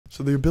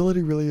So the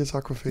ability really is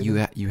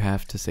Aquafina? You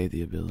have to say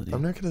the ability.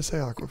 I'm not going to say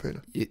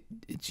Aquafina.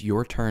 It's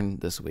your turn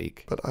this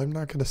week. But I'm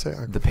not going to say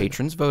Aquafina. The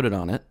patrons voted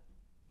on it.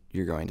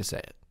 You're going to say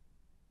it.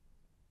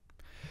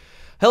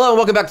 Hello and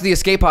welcome back to the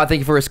Escape Pod. Thank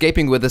you for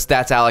escaping with us.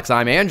 That's Alex.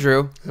 I'm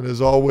Andrew. And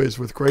as always,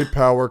 with great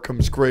power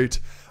comes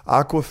great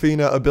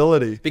Aquafina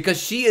ability.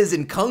 Because she is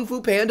in Kung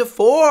Fu Panda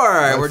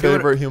 4. My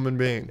favorite human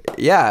being.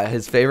 Yeah,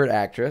 his favorite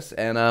actress.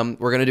 And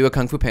we're going to do a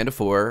Kung Fu Panda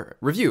 4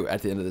 review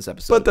at the end of this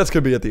episode. But that's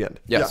going to be at the end.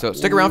 Yeah, so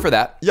stick around for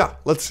that. Yeah,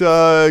 let's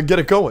get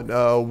it going.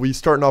 We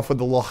starting off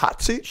with a little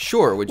hot seat.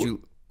 Sure. Would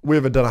you? We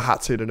haven't done a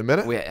hot seat in a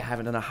minute. We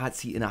haven't done a hot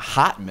seat in a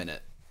hot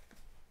minute.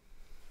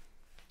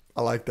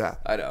 I like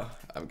that. I know.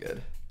 I'm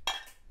good.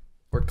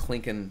 We're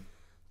clinking.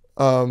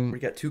 We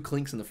got 2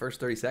 clinks in the first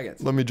 30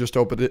 seconds. Let me just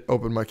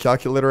open my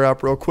calculator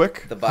app real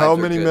quick. The vibes How are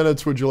many good.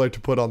 minutes would you like to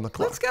put on the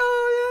clock? Let's go.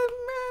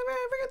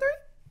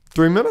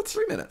 3 minutes?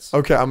 3 minutes.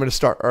 Okay, I'm going to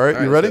start. All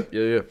right, you ready?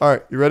 Yeah. All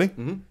right, you ready?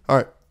 Mm-hmm. All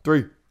right,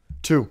 3,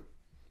 2,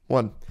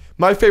 1.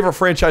 My favorite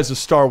franchise is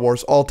Star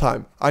Wars all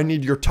time. I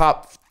need your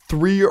top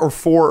 3 or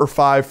 4 or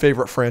 5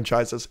 favorite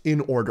franchises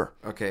in order.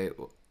 Okay.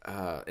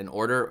 In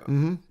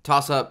order,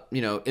 toss up,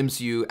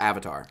 MCU,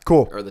 Avatar.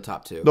 Cool. Are the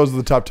top 2. Those are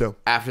the top 2.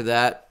 After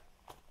that,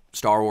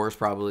 Star Wars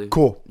probably.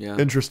 Cool. Yeah.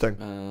 Interesting.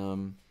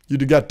 You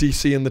got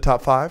DC in the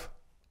top 5?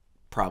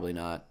 Probably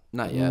not.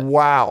 Not yet.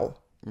 Wow.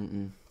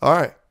 All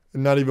right.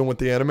 Not even with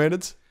the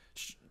animateds?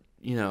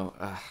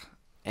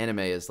 Anime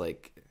is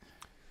like...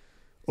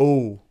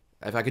 Oh.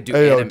 If I could do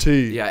AOT.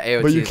 Anime, yeah,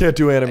 AOT. But you can't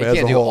do anime as a whole.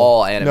 You can't do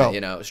all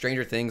anime, No.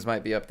 Stranger Things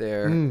might be up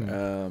there.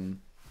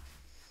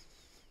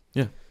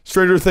 Yeah.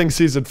 Stranger Things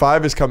Season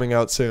 5 is coming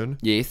out soon.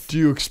 Yes. Do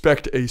you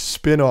expect a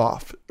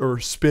spin-off or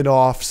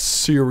spin-off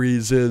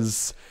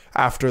series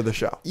after the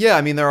show? Yeah,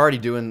 I mean, they're already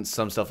doing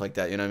some stuff like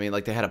that. You know what I mean?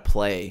 Like they had a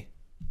play.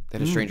 They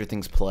had a Stranger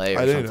Things play or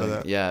I something. didn't know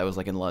that. Yeah, it was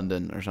like in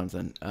London or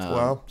something.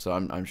 Wow. So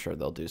I'm sure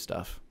they'll do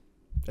stuff.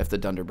 If the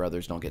Dunder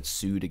brothers don't get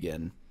sued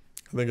again.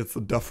 I think it's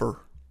the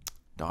Duffer.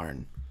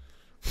 Darn.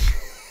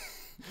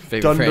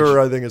 Dunder,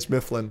 I think it's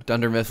Mifflin.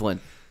 Dunder Mifflin.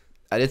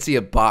 I did see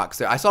a box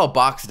there. I saw a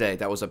box today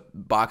that was a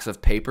box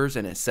of papers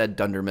and it said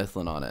Dunder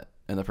Mifflin on it.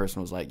 And the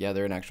person was like, yeah,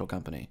 they're an actual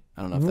company.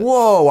 I don't know if that,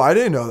 Whoa, I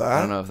didn't know that. I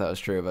don't know if that was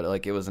true, but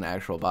it was an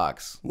actual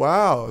box.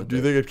 Wow. Do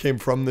you think it came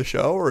from the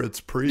show or it's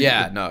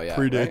predates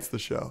right? the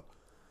show?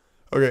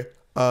 Okay.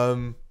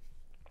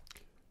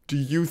 Do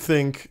you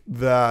think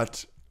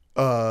that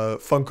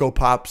Funko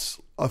Pops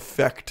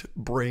affect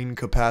brain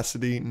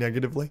capacity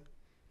negatively?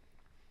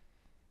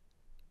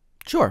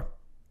 Sure.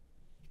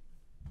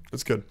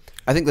 That's good.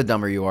 I think the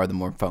dumber you are, the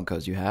more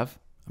Funkos you have.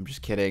 I'm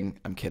just kidding.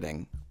 I'm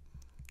kidding.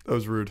 That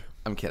was rude.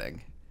 I'm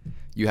kidding.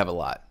 You have a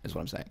lot, is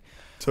what I'm saying.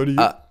 So do you?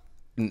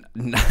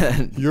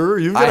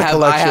 You've got a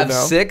collection I have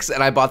now. 6,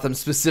 and I bought them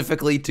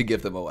specifically to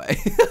give them away.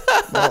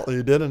 Well,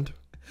 you didn't.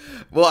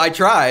 Well, I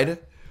tried.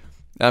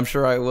 I'm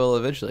sure I will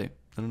eventually.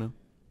 I don't know.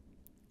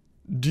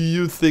 Do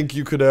you think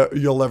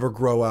you'll ever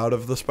grow out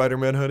of the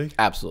Spider-Man hoodie?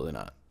 Absolutely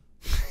not.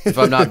 If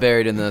I'm not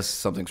buried in this,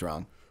 something's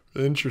wrong.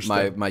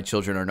 Interesting. My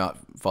children are not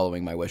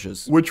following my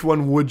wishes. Which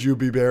one would you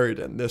be buried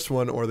in? This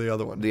one or the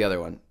other one? The other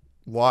one.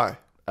 Why?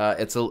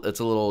 It's a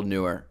little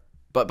newer.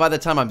 But by the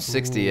time I'm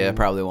 60, it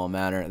probably won't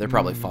matter. They're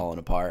probably falling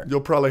apart. You'll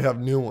probably have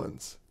new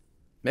ones.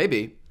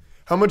 Maybe.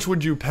 How much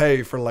would you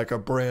pay for like a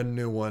brand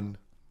new one?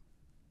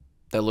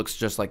 That looks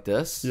just like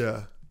this?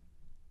 Yeah.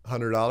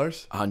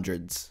 $100?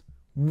 Hundreds.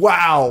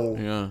 Wow.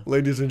 Yeah.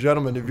 Ladies and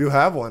gentlemen, if you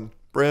have one,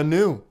 brand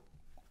new,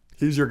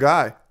 he's your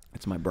guy.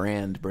 It's my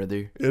brand,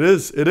 brother. It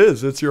is. It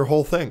is. It's your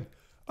whole thing.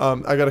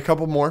 I got a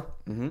couple more.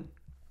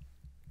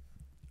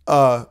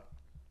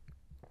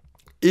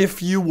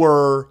 If you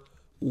were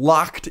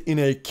locked in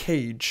a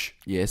cage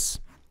Yes.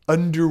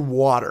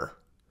 underwater,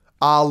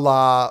 a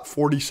la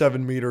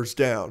 47 meters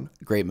down.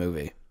 Great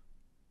movie.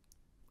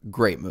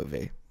 Great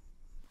movie.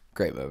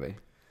 Great movie.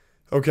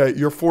 Okay,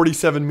 you're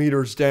 47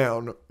 meters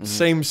down,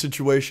 same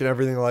situation,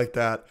 everything like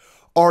that.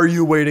 Are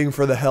you waiting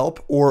for the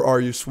help or are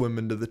you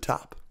swimming to the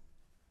top?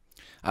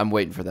 I'm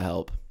waiting for the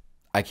help.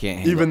 I can't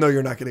handle Even though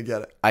you're not going to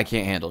get it. I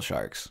can't handle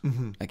sharks.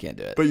 I can't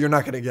do it. But you're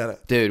not going to get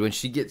it. Dude, when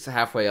she gets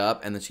halfway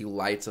up and then she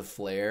lights a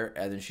flare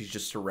and then she's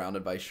just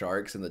surrounded by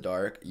sharks in the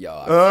dark, yo,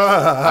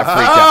 I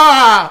freaked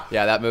out.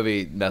 Yeah, that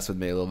movie messed with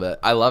me a little bit.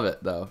 I love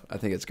it though. I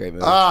think it's a great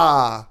movie.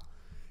 Yeah,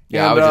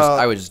 And,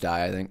 I would just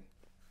die, I think.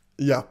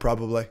 Yeah,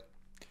 probably.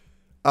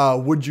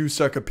 Would you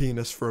suck a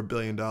penis for $1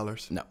 billion?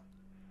 No.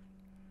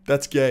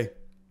 That's gay.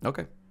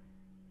 Okay.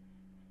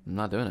 I'm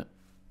not doing it.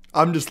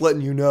 I'm just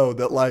letting you know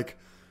that, like,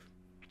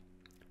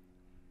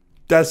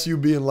 that's you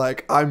being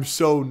like, I'm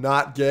so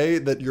not gay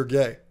that you're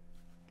gay.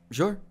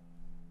 Sure.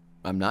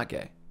 I'm not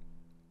gay.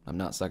 I'm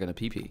not sucking a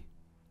pee-pee.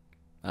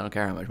 I don't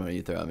care how much money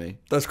you throw at me.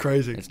 That's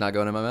crazy. It's not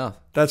going in my mouth.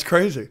 That's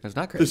crazy. It's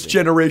not crazy. It's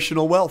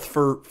generational wealth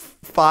for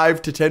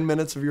 5 to 10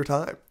 minutes of your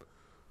time.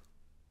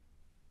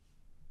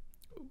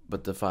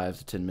 But the 5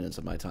 to 10 minutes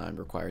of my time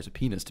requires a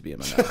penis to be in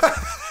my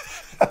mouth.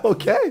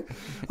 Okay.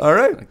 All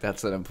right. Like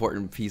that's an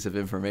important piece of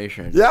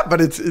information. Yeah, but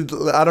it's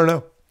I don't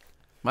know.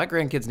 My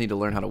grandkids need to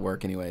learn how to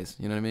work anyways.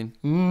 You know what I mean?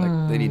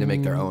 Like they need to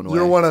make their own way.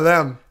 You're one of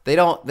them. They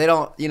don't,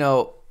 you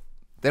know,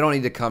 they don't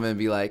need to come and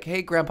be like,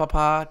 hey,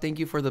 grandpapa, thank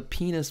you for the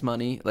penis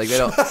money. Like they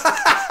don't,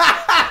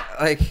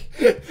 like,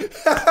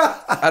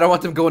 I don't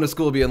want them going to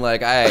school being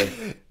like,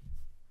 I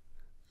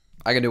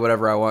can do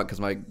whatever I want because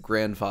my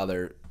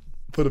grandfather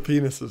put a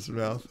penis in his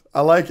mouth.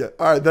 I like it.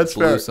 All right, that's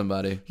blew fair.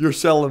 somebody. You're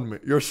selling me.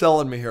 You're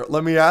selling me here.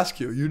 Let me ask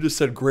you. You just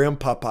said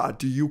grandpapa.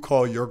 Do you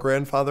call your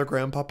grandfather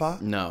grandpapa?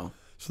 No.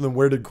 So then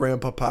where did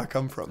grandpapa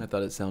come from? I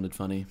thought it sounded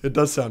funny. It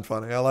does sound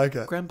funny. I like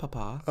it.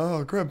 Grandpapa.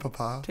 Oh,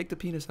 grandpapa. Take the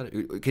penis out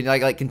of. Can I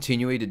like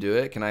continue to do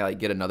it? Can I like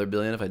get another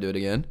billion if I do it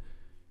again?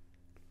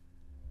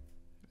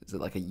 Is it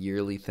like a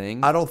yearly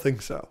thing? I don't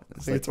think so. I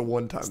think it's a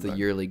one-time It's thing. the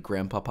yearly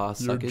grandpapa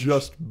suckage. You're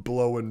just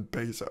blowing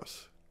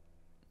Bezos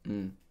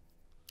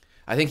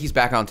I think he's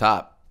back on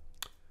top.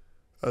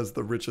 as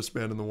the richest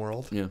man in the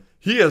world. Yeah.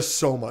 He has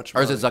so much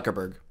Or money. is it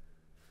Zuckerberg?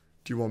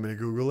 Do you want me to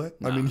Google it?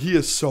 No. I mean, he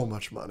has so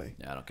much money.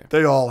 Yeah, I don't care.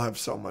 They all have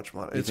so much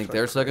money. You think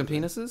they're sucking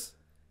penises?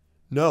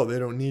 No, they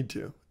don't need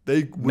to.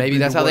 They would Maybe be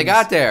that's the how they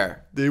ones- got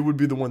there. They would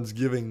be the ones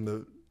giving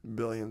the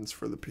billions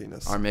for the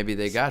penis. Or maybe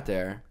they got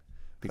there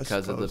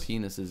because of the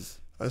suppose. penises.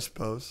 I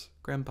suppose.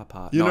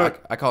 Grandpapa. You No, know-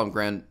 I call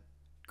him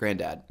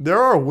granddad. There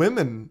are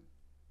women,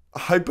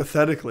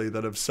 hypothetically,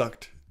 that have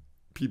sucked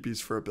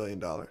peepees for $1 billion.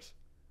 $1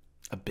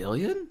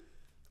 billion?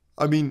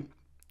 I mean,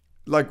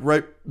 like,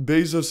 right,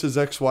 Bezos'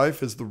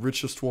 ex-wife is the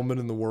richest woman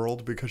in the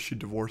world because she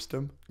divorced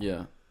him.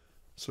 Yeah.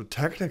 So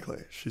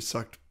technically, she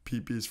sucked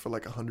peepees for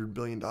like $100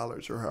 billion or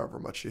however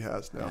much she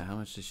has now. Yeah, how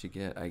much did she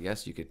get? I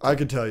guess you could. I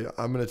can tell you.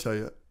 I'm going to tell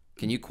you.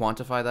 Can you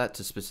quantify that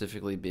to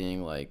specifically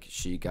being like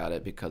she got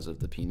it because of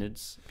the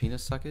penis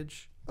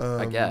suckage?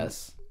 I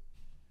guess.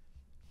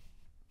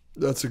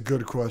 That's a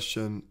good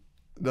question.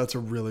 That's a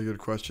really good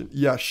question.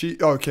 Yeah, she has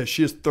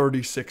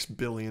 $36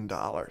 billion.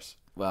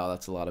 Wow,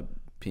 that's a lot of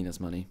penis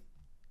money.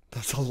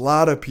 That's a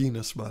lot of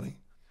penis money.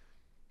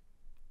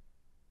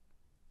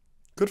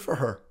 Good for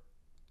her.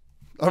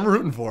 I'm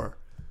rooting for her.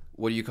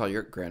 What do you call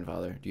your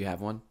grandfather? Do you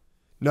have one?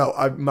 No,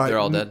 They're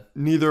all dead?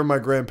 Neither of my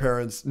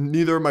grandparents,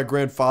 neither of my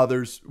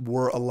grandfathers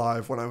were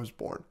alive when I was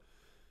born.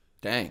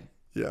 Dang.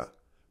 Yeah.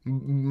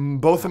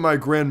 Both of my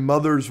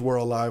grandmothers were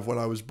alive when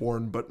I was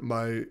born, but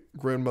my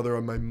grandmother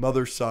on my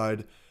mother's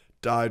side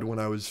died when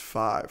I was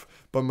 5.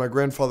 But my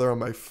grandfather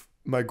on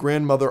my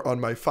grandmother on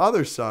my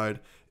father's side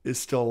is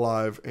still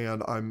alive,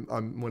 and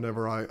I'm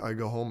whenever I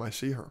go home, I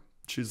see her.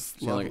 She's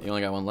So lovely. you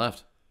only got one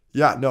left.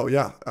 Yeah, no,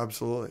 yeah,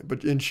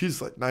 absolutely. And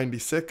she's like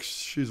 96.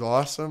 She's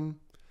awesome.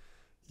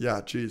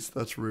 Yeah, geez,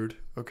 that's rude.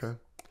 Okay.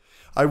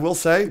 I will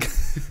say,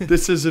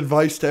 this is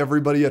advice to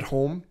everybody at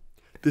home.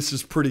 This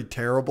is pretty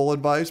terrible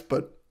advice,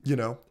 but, you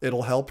know,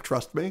 it'll help,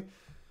 trust me.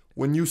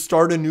 When you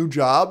start a new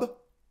job,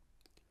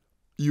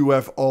 you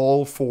have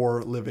all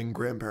 4 living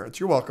grandparents.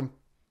 You're welcome.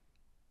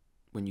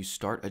 When you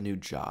start a new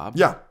job?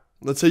 Yeah.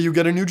 Let's say you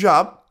get a new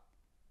job.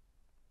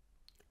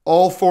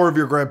 All 4 of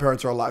your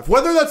grandparents are alive.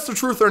 Whether that's the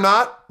truth or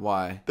not,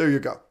 Why? there you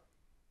go.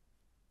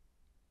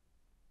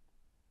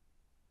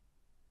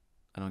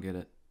 I don't get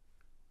it.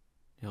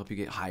 They help you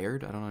get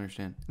hired? I don't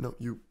understand. No,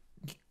 you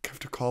have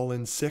to call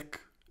in sick.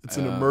 It's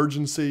an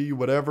emergency,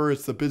 whatever.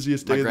 It's the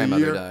busiest day My of the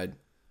grandmother year. died.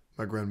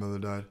 My grandmother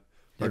died.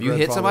 My Have you hit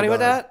grandfather somebody with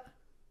died. that?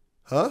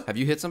 Huh? Have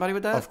you hit somebody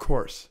with that? Of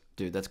course.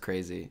 Dude, that's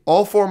crazy.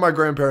 All 4 of my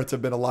grandparents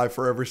have been alive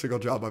for every single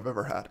job I've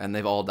ever had. And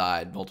they've all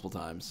died multiple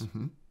times.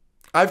 Mm-hmm.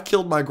 I've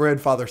killed my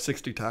grandfather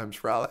 60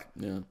 times, Raleigh.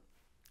 Yeah.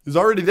 He's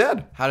already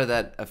dead. How did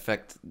that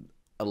affect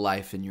a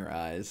life in your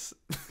eyes?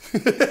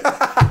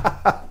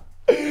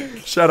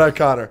 Shout out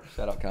Connor.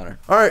 Shout out Connor.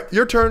 All right,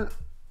 your turn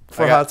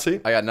for hot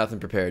seat. I got nothing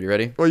prepared. You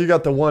ready? Well, you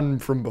got the one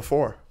from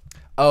before.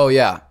 Oh,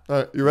 yeah. All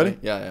right, you ready?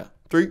 Yeah.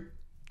 3,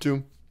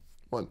 2,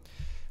 1.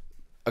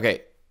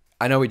 Okay.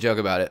 I know we joke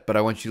about it, but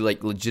I want you to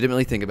like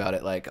legitimately think about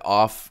it, like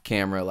off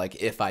camera,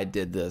 like if I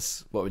did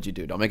this, what would you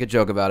do? Don't make a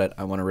joke about it.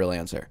 I want a real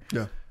answer.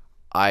 Yeah.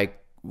 I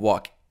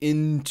walk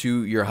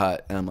into your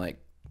hut and I'm like,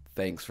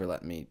 thanks for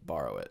letting me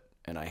borrow it.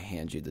 And I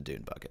hand you the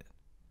dune bucket.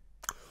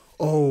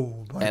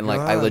 Oh, my God. And like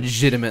I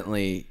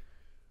legitimately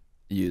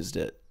used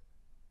it.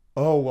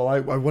 Oh, well, I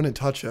wouldn't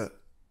touch it.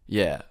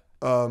 Yeah.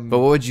 But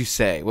what would you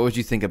say? What would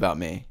you think about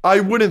me? I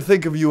wouldn't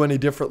think of you any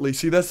differently.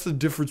 See, that's the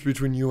difference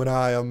between you and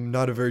I. I'm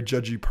not a very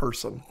judgy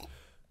person.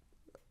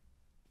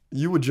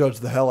 You would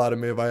judge the hell out of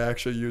me if I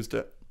actually used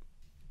it.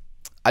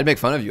 I'd make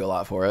fun of you a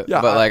lot for it. Yeah,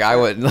 but like I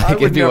wouldn't. Like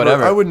it'd be never,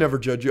 whatever. I would never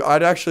judge you.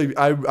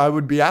 I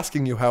would be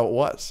asking you how it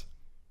was.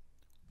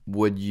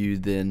 Would you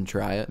then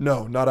try it?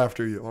 No, not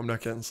after you. I'm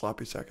not getting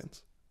sloppy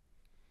seconds.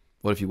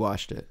 What if you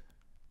washed it?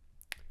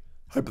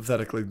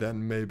 Hypothetically,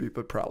 then maybe,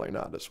 but probably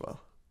not as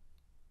well.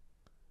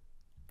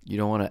 You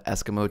don't want to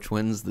Eskimo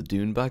twins the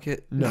dune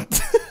bucket? No.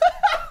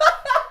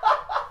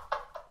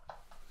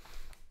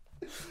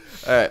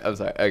 All right, I'm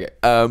sorry. Okay.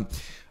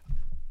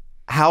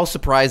 How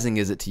surprising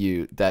is it to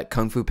you that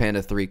Kung Fu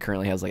Panda 3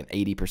 currently has like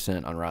an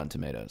 80% on Rotten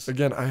Tomatoes?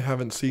 Again, I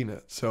haven't seen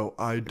it, so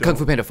I don't. Kung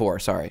Fu Panda 4,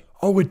 sorry.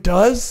 Oh, it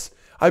does?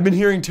 I've been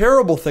hearing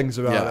terrible things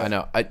about it. Yeah, I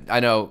know. I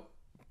know.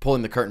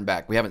 Pulling the curtain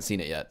back. We haven't seen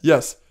it yet.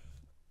 Yes.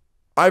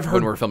 I've heard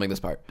when we're filming this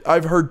part.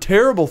 I've heard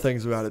terrible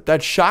things about it.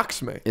 That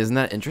shocks me. Isn't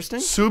that interesting?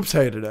 Soups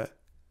hated it.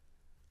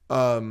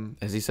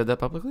 Has he said that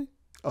publicly?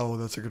 Oh,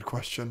 that's a good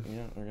question.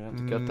 Yeah, we're gonna have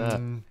to get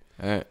that.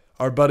 All right.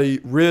 Our buddy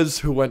Riz,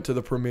 who went to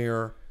the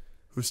premiere,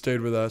 who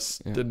stayed with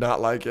us, did not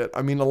like it.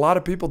 I mean, a lot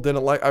of people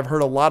didn't like. I've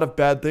heard a lot of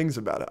bad things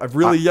about it. I've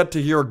really yet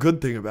to hear a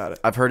good thing about it.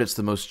 I've heard it's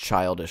the most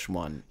childish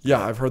one.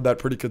 Yeah, I've heard that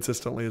pretty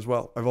consistently as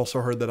well. I've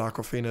also heard that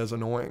Aquafina is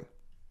annoying.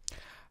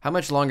 How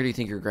much longer do you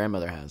think your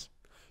grandmother has?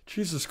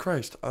 Jesus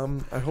Christ.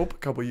 I hope a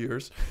couple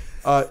years.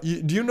 Do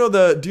you know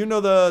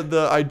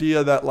the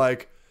idea that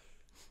like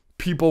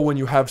people, when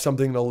you have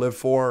something to live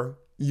for,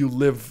 you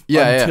live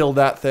until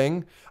that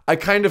thing? I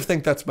kind of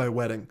think that's my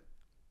wedding.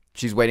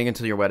 She's waiting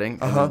until your wedding,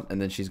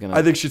 and then she's gonna.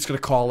 I think she's gonna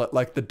call it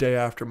like the day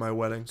after my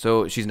wedding.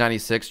 So she's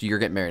 96. You're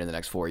getting married in the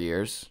next 4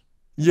 years.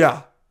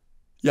 Yeah,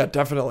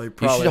 definitely.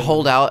 Probably. You should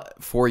hold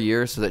out 4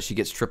 years so that she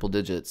gets triple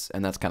digits,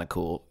 and that's kind of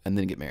cool, and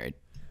then get married.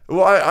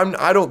 Well,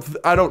 I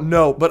don't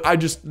know, but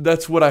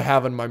that's what I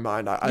have in my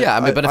mind. But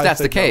if that's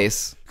the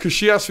case, because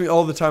she asks me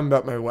all the time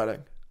about my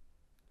wedding.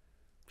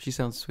 She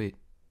sounds sweet.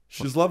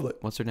 She's lovely.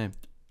 What's her name?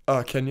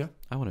 Kenya.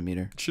 I want to meet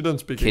her. She doesn't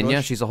speak Kenya.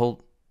 English. She's a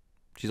whole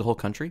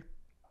country.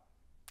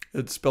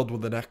 It's spelled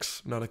with an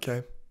X, not a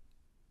K.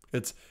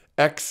 It's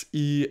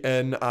Xenia,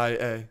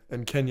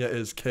 and Kenya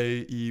is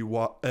Kenya.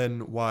 It's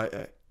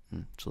a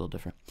little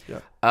different.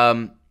 Yeah.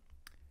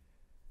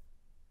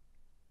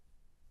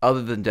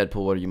 Other than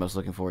Deadpool, what are you most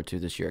looking forward to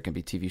this year? It can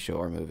be TV show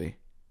or movie.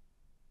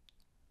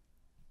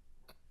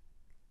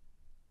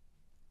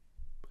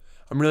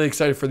 I'm really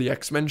excited for the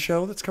X-Men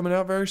show that's coming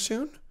out very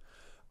soon.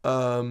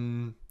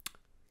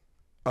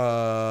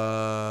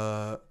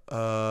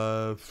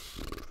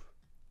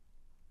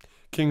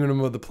 Kingdom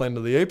of the Planet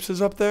of the Apes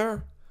is up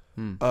there.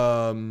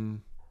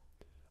 I'm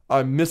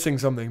missing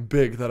something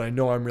big that I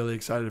know I'm really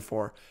excited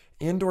for.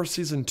 Andor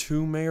Season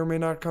 2 may or may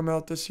not come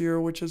out this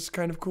year, which is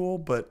kind of cool,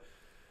 but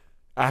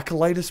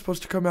Acolyte is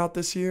supposed to come out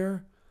this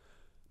year.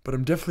 But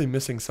I'm definitely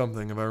missing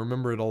something. If I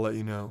remember it, I'll let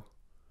you know.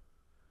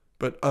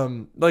 But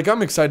I'm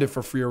excited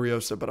for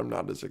Furiosa, but I'm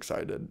not as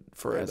excited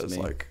for it as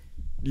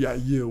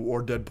you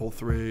or Deadpool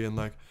 3 and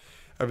like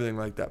everything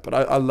like that.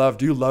 But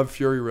do you love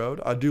Fury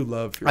Road? I do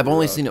love Fury Road. I've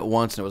only seen it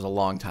once, and it was a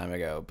long time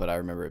ago, but I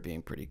remember it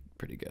being pretty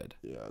good.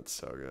 Yeah, it's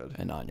so good.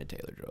 And Anya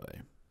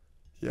Taylor-Joy.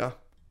 Yeah.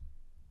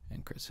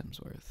 And Chris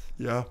Hemsworth.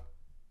 Yeah.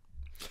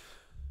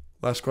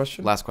 Last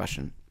question? Last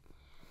question.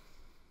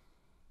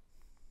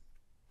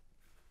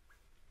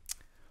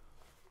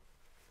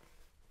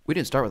 We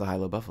didn't start with a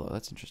high-low buffalo.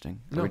 That's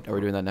interesting. No. Are we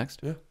doing that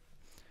next? Yeah.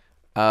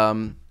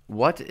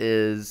 What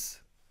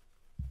is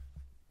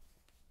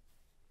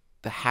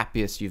the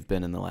happiest you've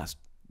been in the last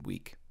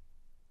week?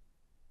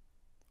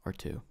 Or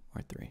 2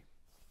 or 3?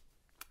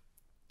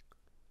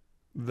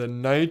 The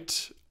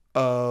night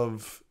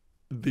of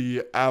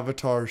the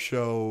Avatar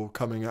show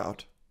coming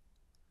out.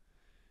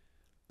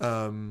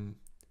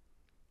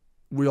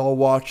 We all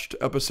watched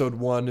episode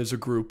 1 as a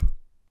group.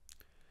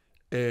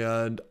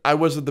 And I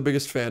wasn't the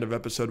biggest fan of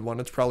episode 1.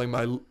 It's probably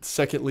my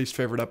second least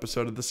favorite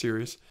episode of the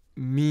series.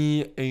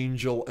 Me,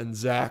 Angel, and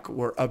Zach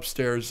were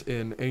upstairs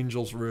in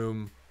Angel's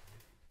room.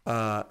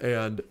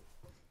 And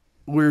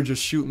we were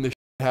just shooting the shit,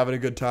 having a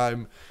good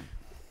time.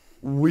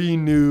 We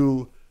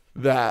knew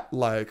that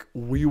like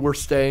we were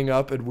staying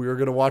up and we were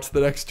going to watch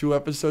the next 2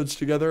 episodes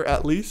together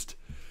at least.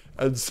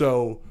 And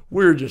so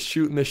we were just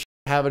shooting the shit,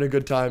 having a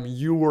good time.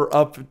 You were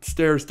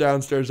upstairs,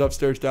 downstairs,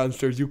 upstairs,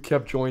 downstairs. You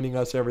kept joining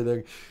us,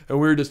 everything. And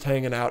we were just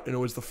hanging out. And it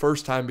was the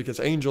first time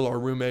because Angel, our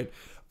roommate,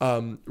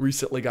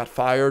 recently got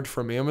fired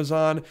from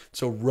Amazon.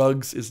 So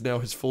rugs is now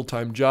his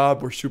full-time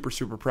job. We're super,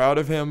 super proud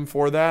of him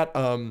for that.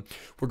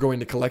 We're going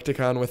to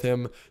Collecticon with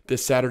him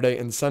this Saturday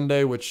and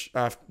Sunday, which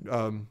after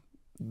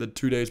the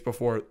 2 days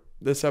before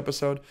this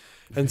episode.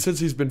 And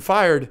since he's been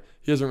fired,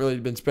 he hasn't really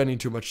been spending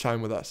too much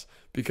time with us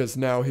because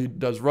now he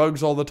does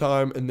rugs all the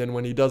time. And then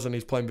when he doesn't,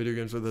 he's playing video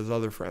games with his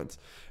other friends.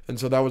 And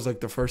so that was like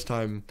the first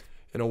time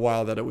in a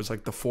while that it was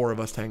like the 4 of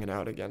us hanging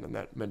out again. And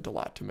that meant a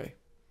lot to me.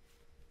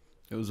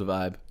 It was a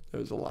vibe. It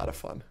was a lot of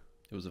fun.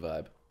 It was a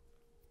vibe.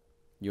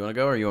 You want to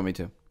go or you want me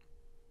to?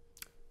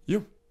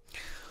 You.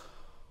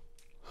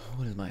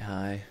 What is my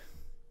high?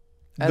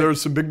 There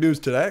was some big news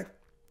today.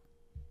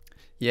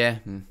 Yeah.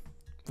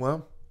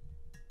 Well.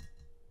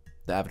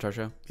 The Avatar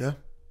show? Yeah.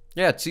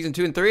 Yeah, it's season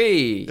 2 and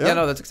 3. Yeah,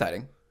 no, that's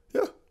exciting.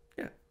 Yeah.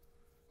 Yeah.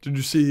 Did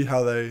you see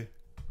how they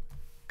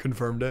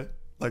confirmed it?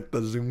 Like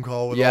the Zoom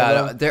call with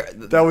all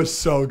them? That was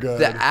so good.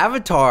 The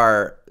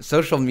Avatar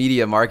social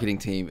media marketing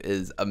team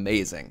is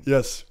amazing.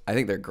 Yes. I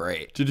think they're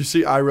great. Did you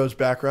see Iroh's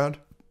background?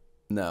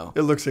 No.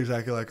 It looks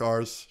exactly like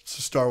ours. It's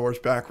a Star Wars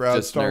background,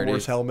 Just Star nerdy.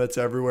 Wars helmets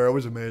everywhere. It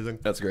was amazing.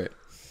 That's great.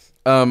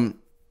 Yeah,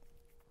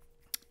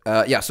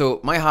 so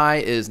my high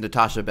is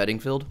Natasha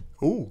Bedingfield.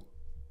 Ooh.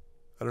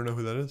 I don't know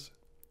who that is.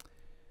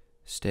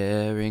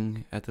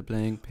 Staring at the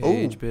blank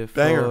page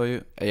before banger.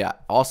 you. Yeah,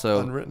 also,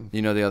 Unwritten.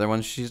 You know the other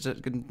one she's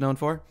known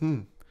for?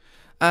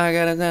 I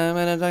got a time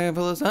and a pocket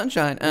full of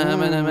sunshine.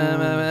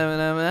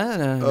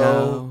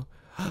 Oh.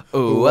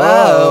 Ooh,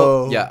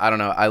 whoa. Yeah, I don't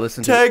know. I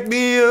listened to Take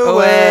me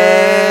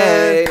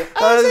away,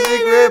 a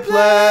secret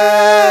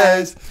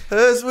place,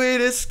 a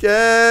sweet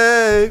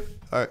escape.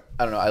 All right.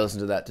 I don't know. I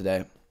listened to that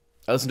today.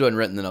 I listened to it in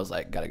written, and then I was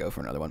like, gotta go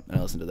for another one. And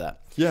I listened to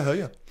that. Yeah, hell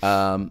yeah.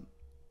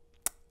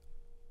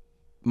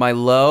 My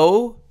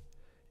low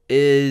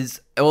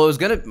is was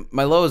gonna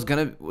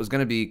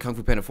be Kung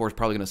Fu Panda 4 is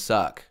probably gonna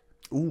suck.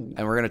 Ooh.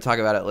 And we're gonna talk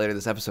about it later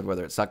this episode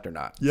whether it sucked or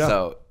not. Yeah.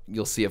 So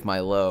you'll see if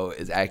my low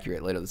is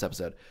accurate later this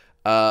episode.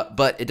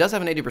 But it does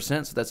have an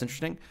 80%, so that's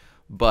interesting.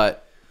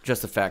 But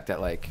just the fact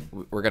that like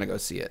we're gonna go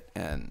see it,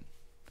 and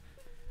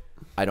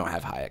I don't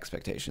have high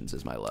expectations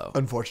is my low.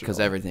 Unfortunately, because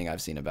everything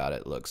I've seen about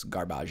it looks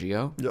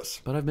garbaggio.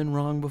 Yes, but I've been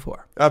wrong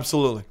before.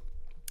 Absolutely.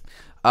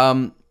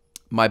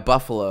 My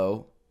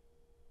buffalo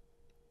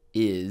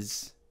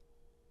is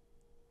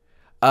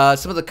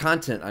some of the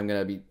content I'm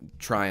gonna be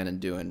trying and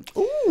doing.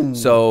 Ooh.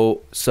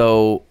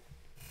 So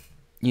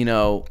you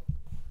know,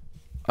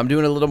 I'm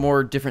doing a little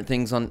more different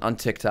things on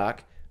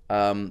TikTok,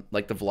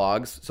 like the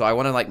vlogs. So I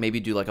want to like maybe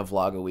do like a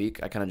vlog a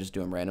week. I kind of just do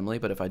them randomly,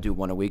 but if I do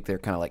one a week, they're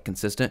kind of like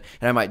consistent.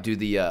 And I might do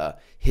the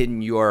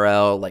hidden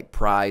URL like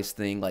prize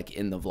thing like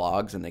in the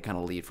vlogs, and they kind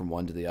of lead from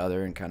one to the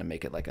other and kind of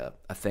make it like a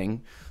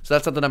thing. So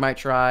that's something I might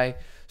try.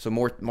 So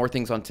more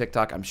things on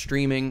TikTok. I'm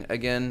streaming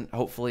again,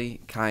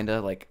 hopefully, kind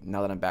of. Like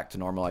now that I'm back to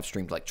normal, I've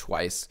streamed like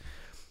twice.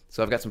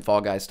 So I've got some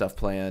Fall Guys stuff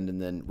planned, and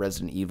then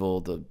Resident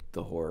Evil,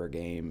 the horror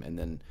game, and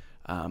then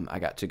I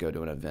got to go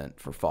to an event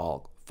for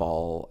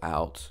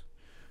Fallout,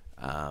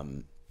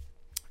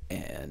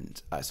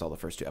 and I saw the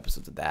first 2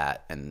 episodes of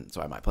that, and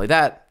so I might play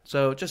that.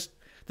 So just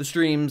the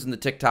streams and the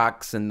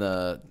TikToks and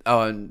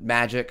and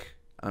Magic.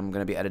 I'm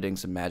gonna be editing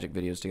some Magic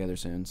videos together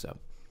soon, so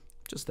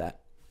just that.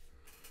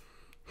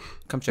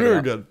 Come check it out.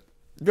 Very good.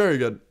 Very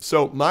good.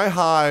 So my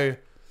high,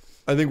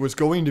 I think, was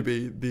going to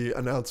be the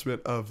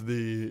announcement of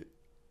the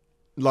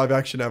live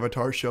action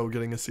Avatar show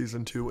getting a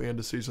season 2 and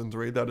a season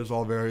 3. That is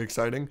all very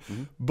exciting.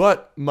 Mm-hmm.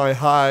 But my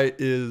high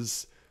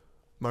is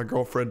my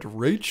girlfriend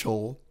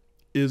Rachel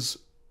is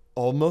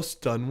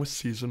almost done with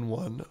season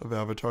 1 of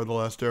Avatar: The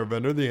Last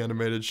Airbender, the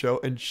animated show,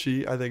 and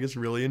she, I think, is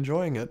really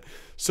enjoying it.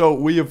 So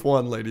we have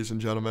won, ladies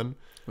and gentlemen.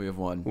 We have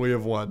won. We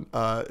have won.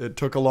 It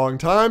took a long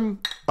time,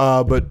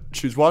 but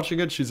she's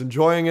watching it. She's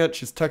enjoying it.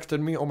 She's texted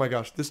me, oh my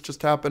gosh, this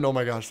just happened. Oh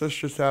my gosh, this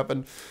just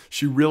happened.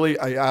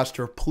 I asked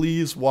her,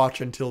 please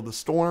watch Until the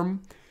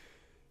Storm.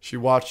 She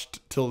watched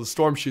Till the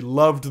Storm. She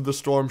loved the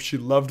storm. She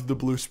loved the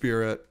Blue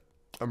Spirit.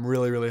 I'm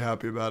really, really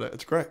happy about it.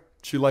 It's great.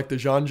 She liked the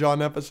Jean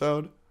Jean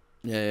episode.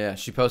 Yeah.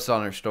 She posted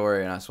on her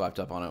story, and I swiped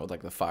up on it with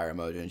like the fire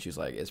emoji, and she's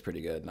like, "It's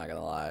pretty good, not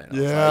gonna lie." And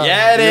Yeah, like,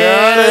 it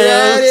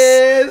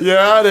is.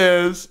 Yeah, it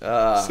is.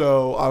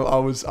 So I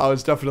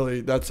was definitely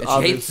that's. And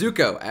she hates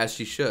Zuko, as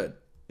she should,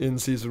 in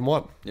season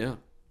 1. Yeah,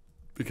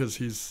 because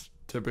he's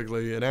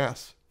typically an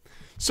ass.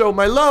 So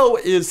my low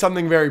is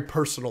something very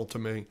personal to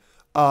me.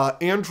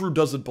 Andrew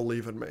doesn't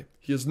believe in me.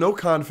 He has no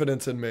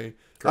confidence in me.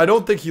 Correct. I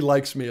don't think he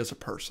likes me as a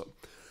person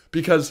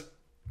because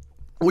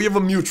we have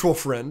a mutual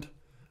friend.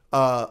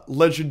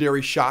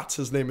 Legendary Shots.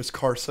 His name is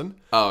Carson.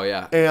 Oh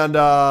yeah. And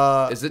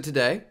is it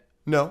today?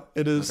 No,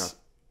 it is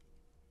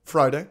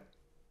Friday,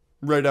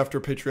 right after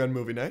Patreon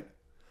movie night.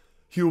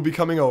 He will be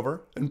coming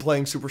over and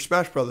playing Super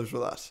Smash Brothers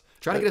with us.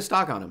 Trying to get a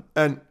stock on him.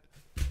 And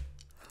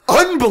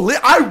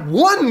unbelievable! I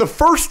won the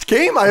first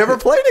game I ever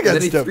played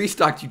against him. Then he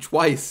 3-stocked you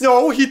twice.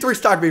 No, he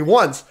 3-stocked me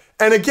once.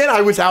 And again, I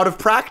was out of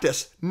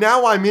practice.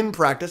 Now I'm in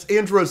practice.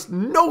 Andrew has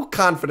no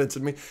confidence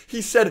in me. He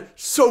said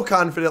so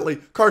confidently,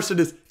 Carson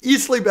is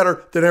easily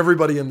better than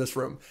everybody in this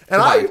room.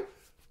 And I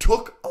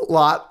took a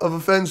lot of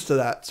offense to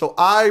that. So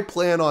I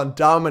plan on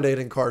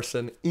dominating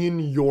Carson in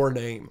your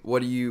name.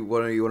 What do you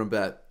want to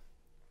bet?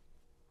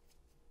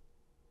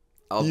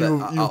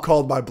 You've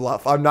called my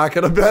bluff. I'm not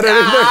going to bet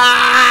anything.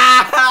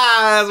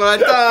 That's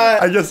what I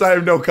thought. I guess I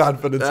have no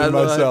confidence in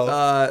myself.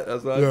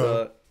 That's what I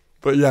thought.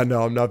 But yeah,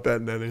 no, I'm not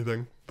betting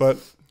anything. But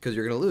because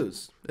you're gonna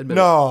lose. Admit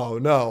no,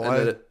 it. No,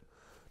 Admit it.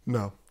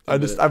 No.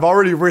 I've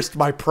already risked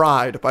my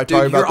pride by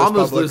talking about this You're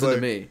almost publicly.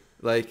 losing to me.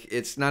 Like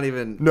it's not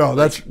even. No,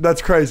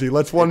 that's crazy.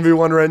 Let's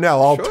 1v1 right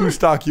now. I'll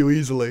 2-stock you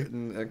easily.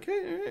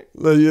 Okay.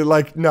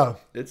 Like no.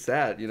 It's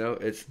sad, you know.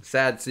 It's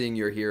sad seeing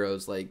your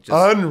heroes like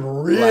just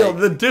unreal.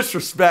 The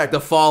disrespect, the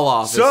fall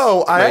off.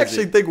 So I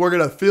actually think we're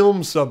gonna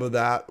film some of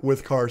that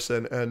with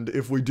Carson, and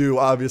if we do,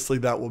 obviously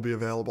that will be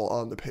available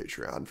on the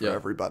Patreon for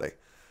everybody.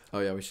 Oh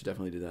yeah, we should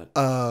definitely do that.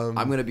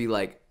 I'm gonna be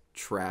like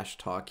trash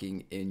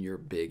talking in your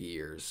big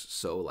ears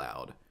so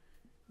loud.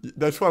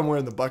 That's why I'm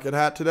wearing the bucket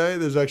hat today.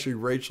 There's actually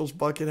Rachel's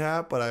bucket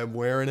hat, but I'm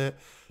wearing it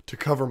to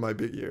cover my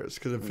big ears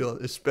because I'm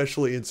feeling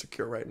especially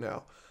insecure right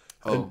now.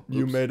 And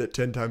you made it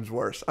 10 times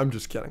worse. I'm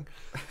just kidding.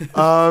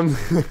 My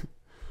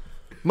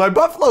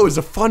buffalo is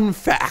a fun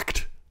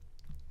fact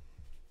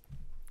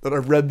that I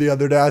read the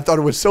other day. I thought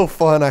it was so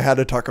fun I had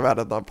to talk about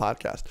it on the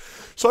podcast.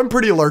 So I'm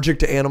pretty allergic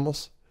to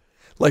animals.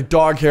 Like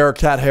dog hair or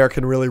cat hair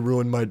can really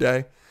ruin my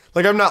day.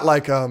 Like I'm not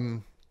like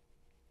I'm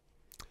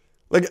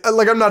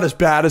not as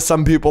bad as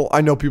some people. I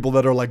know people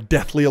that are like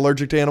deathly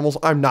allergic to animals.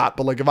 I'm not,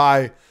 but like if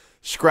I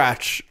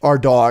scratch our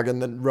dog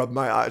and then rub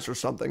my eyes or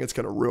something, it's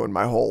going to ruin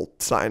my whole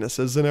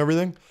sinuses and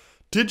everything.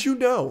 Did you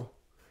know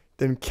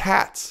that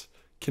cats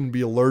can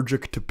be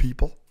allergic to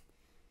people?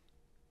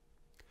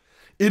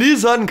 It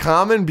is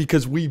uncommon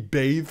because we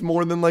bathe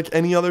more than like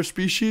any other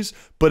species,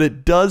 but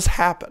it does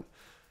happen.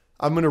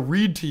 I'm going to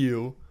read to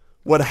you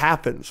what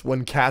happens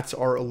when cats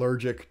are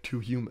allergic to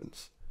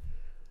humans.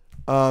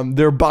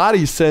 Their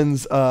body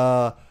sends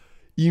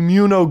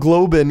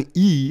immunoglobulin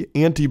E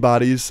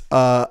antibodies,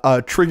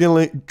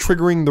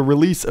 triggering the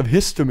release of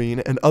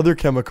histamine and other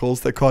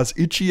chemicals that cause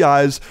itchy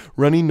eyes,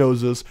 runny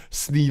noses,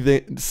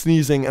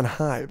 sneezing, and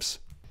hives.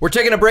 We're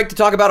taking a break to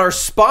talk about our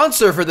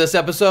sponsor for this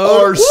episode.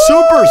 Our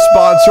super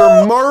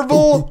sponsor,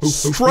 Marvel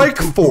Strike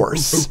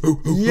Force.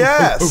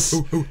 Yes.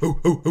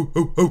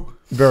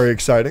 Very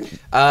exciting.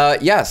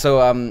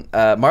 So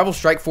Marvel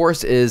Strike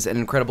Force is an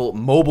incredible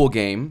mobile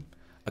game,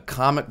 a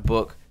comic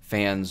book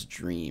fan's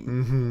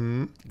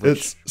dream.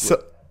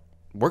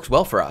 Mm-hmm. Works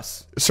well for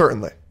us.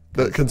 Certainly,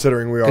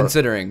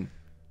 considering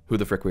who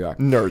the frick we are.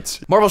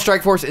 Nerds. Marvel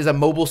Strike Force is a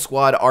mobile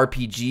squad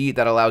RPG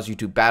that allows you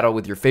to battle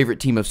with your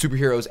favorite team of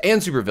superheroes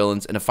and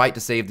supervillains in a fight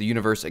to save the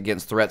universe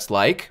against threats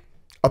like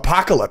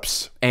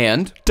Apocalypse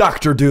and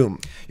Doctor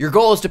Doom. Your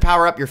goal is to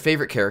power up your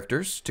favorite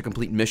characters, to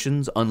complete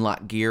missions,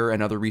 unlock gear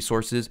and other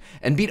resources,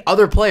 and beat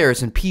other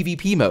players in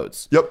PvP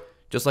modes. Yep.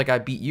 Just like I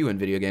beat you in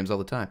video games all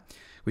the time.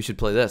 We should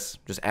play this.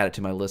 Just add it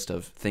to my list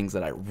of things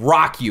that I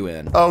rock you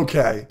in.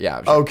 Okay.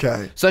 Yeah. Sure.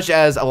 Okay. Such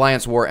as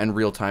Alliance War and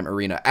Real Time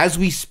Arena. As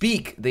we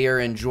speak, they are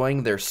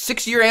enjoying their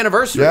 6-year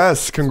anniversary.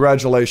 Yes,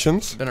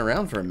 congratulations. Been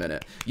around for a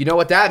minute. You know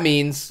what that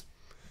means?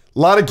 A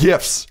lot of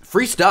gifts.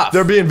 Free stuff.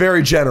 They're being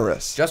very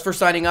generous. Just for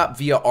signing up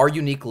via our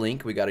unique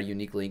link. We got a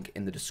unique link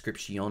in the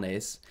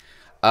descripciones.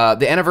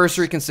 The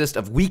anniversary consists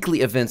of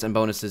weekly events and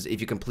bonuses.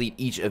 If you complete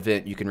each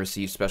event, you can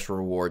receive special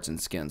rewards and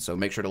skins. So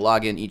make sure to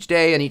log in each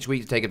day and each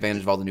week to take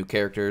advantage of all the new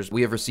characters.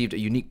 We have received a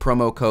unique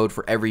promo code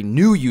for every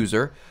new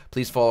user.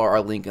 Please follow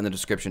our link in the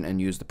description and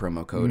use the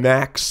promo code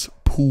Max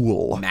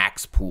Pool.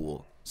 Max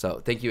Pool.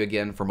 So thank you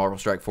again for Marvel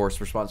Strike Force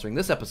for sponsoring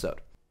this episode.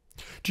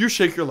 Do you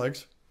shake your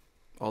legs?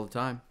 All the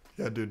time.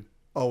 Yeah, dude.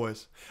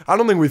 Always. I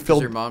don't think we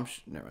filmed. Your mom?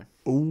 Never mind.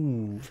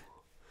 Ooh.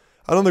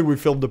 I don't think we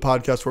filmed a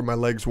podcast where my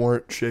legs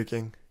weren't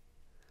shaking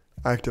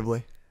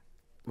actively.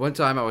 One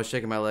time I was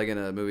shaking my leg in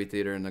a movie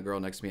theater and the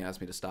girl next to me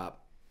asked me to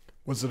stop.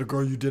 Was it a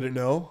girl you didn't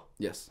know?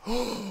 Yes.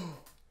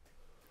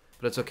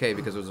 But it's okay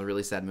because it was a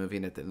really sad movie,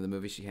 and at the end of the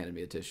movie she handed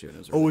me a tissue.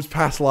 And it was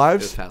Past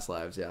Lives? It was Past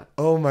Lives, yeah.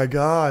 Oh my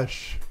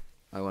gosh.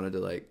 I wanted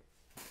to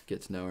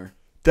get to know her.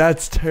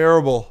 That's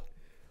terrible.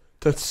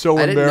 That's so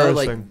embarrassing.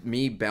 I didn't know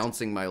me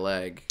bouncing my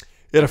leg.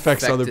 It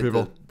affects other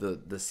people.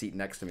 The seat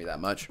next to me that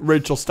much.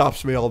 Rachel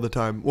stops me all the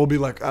time. We'll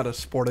be at a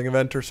sporting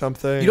event or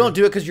something. You don't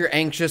do it because you're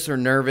anxious or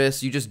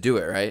nervous. You just do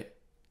it, right?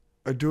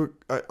 I do it.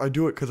 I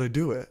do it because I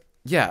do it.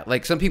 Yeah,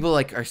 some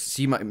people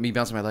see me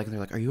bouncing my leg and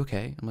they're like, "Are you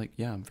okay?" I'm like,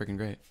 "Yeah, I'm freaking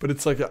great." But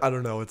it's I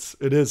don't know. It's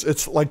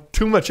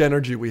too much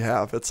energy we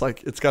have. It's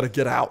it's got to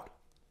get out.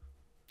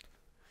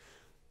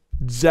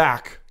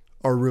 Zach,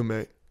 our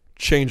roommate,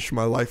 changed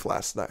my life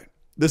last night.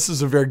 This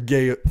is a very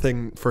gay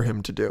thing for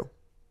him to do,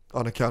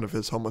 on account of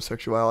his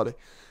homosexuality.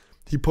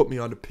 He put me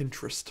onto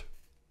Pinterest.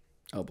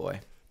 Oh boy.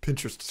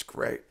 Pinterest is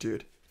great,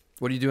 dude.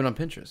 What are you doing on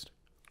Pinterest?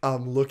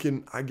 I'm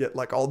looking, I get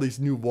all these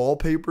new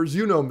wallpapers.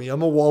 You know me,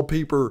 I'm a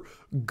wallpaper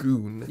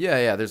goon.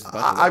 Yeah, there's a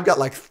bunch of I've got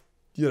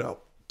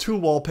 2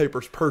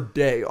 wallpapers per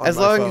day on as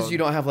my long phone. as you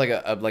don't have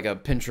a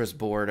Pinterest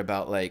board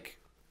about like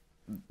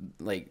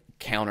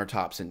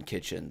countertops in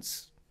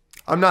kitchens.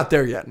 I'm not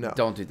there yet, no.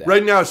 Don't do that.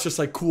 Right now, it's just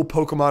cool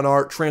Pokemon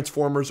art,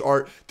 Transformers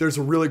art. There's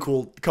a really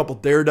cool couple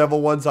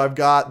Daredevil ones I've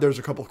got. There's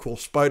a couple cool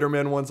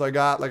Spider-Man ones I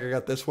got. I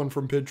got this one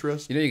from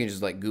Pinterest. You can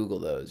just Google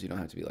those. You don't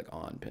have to be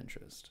on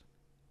Pinterest.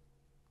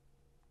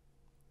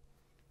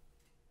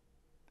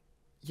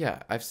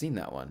 Yeah, I've seen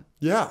that one.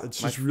 Yeah, it's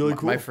just really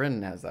cool. My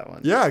friend has that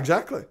one. Yeah,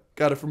 exactly.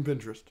 Got it from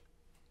Pinterest.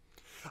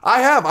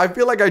 I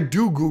feel like I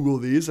do Google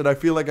these, and I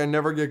feel like I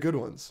never get good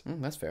ones.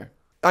 That's fair.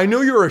 I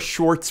know you're a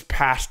shorts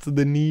past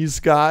the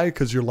knees guy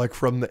because you're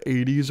from the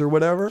 80s or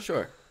whatever.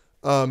 Sure.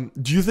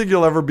 Do you think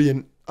you'll ever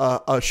be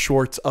a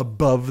shorts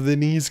above the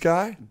knees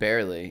guy?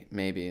 Barely,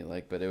 maybe.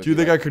 But it would do you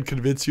think I could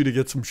convince you to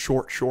get some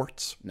short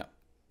shorts? No.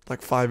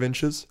 5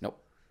 inches?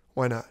 Nope.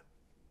 Why not?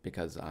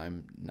 Because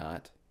I'm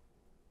not.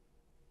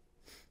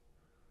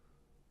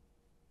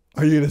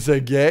 Are you going to say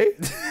gay?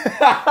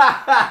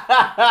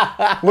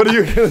 What are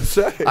you going to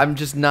say? I'm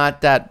just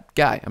not that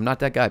guy. I'm not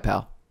that guy,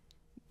 pal.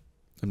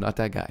 I'm not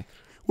that guy.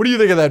 What do you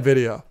think of that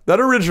video? That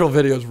original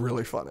video is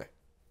really funny.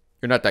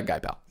 You're not that guy,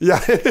 pal.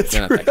 Yeah, it's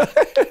really good.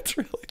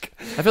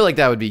 I feel like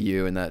that would be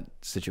you in that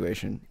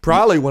situation.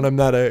 Probably when I'm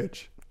that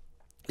age.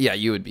 Yeah,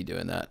 you would be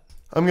doing that.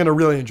 I'm going to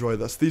really enjoy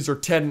this. These are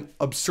 10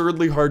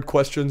 absurdly hard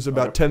questions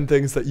about 10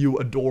 things that you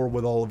adore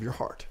with all of your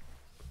heart.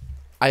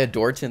 I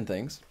adore 10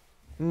 things.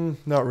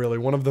 Not really.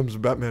 One of them is a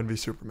Batman v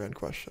Superman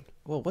question.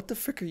 Well, what the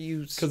frick are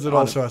you... Because it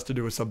also has to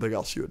do with something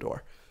else you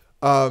adore.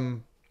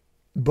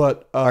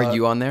 But are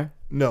you on there?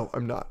 No,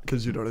 I'm not,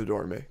 because you don't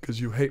adore me,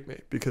 because you hate me,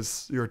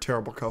 because you're a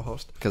terrible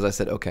co-host. Because I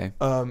said okay.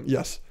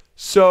 Yes.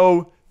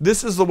 So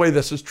this is the way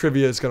this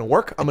trivia is going to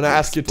work. I'm going to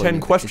ask you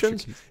 10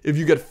 questions. If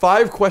you get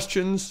 5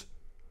 questions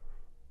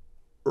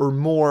or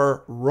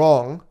more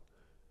wrong,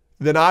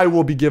 then I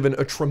will be given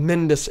a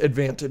tremendous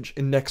advantage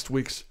in next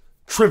week's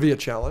trivia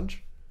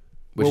challenge,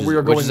 where we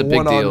are going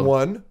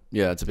one-on-one.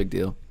 Yeah, it's a big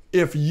deal.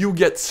 If you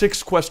get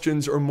 6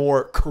 questions or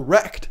more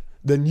correct,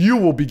 then you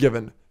will be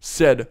given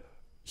said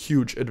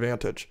huge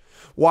advantage.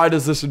 Why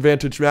does this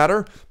advantage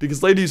matter?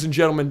 Because, ladies and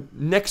gentlemen,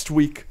 next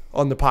week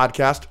on the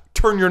podcast,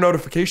 turn your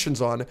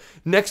notifications on.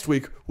 Next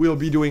week, we'll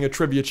be doing a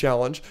trivia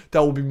challenge that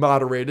will be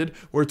moderated,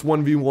 where it's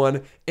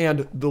 1v1,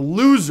 and the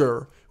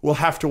loser will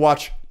have to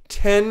watch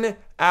 10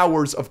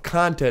 hours of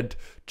content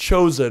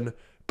chosen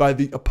by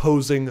the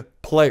opposing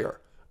player.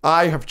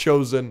 I have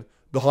chosen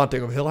The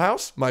Haunting of Hill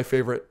House, my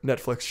favorite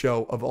Netflix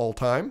show of all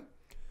time.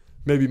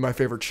 Maybe my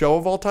favorite show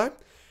of all time.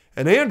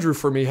 And Andrew,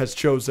 for me, has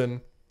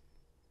chosen,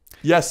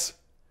 yes,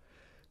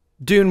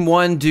 Dune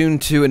 1, Dune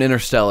 2, and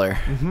Interstellar.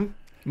 Mm-hmm.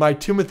 My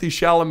Timothée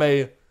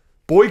Chalamet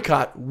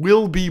boycott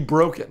will be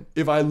broken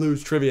if I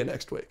lose trivia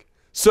next week.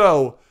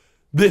 So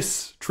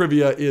this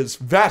trivia is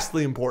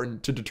vastly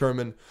important to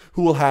determine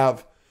who will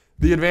have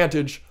the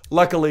advantage.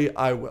 Luckily,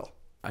 I will.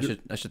 I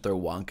should throw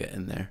Wonka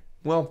in there.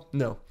 Well,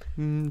 no.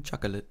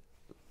 Chocolate.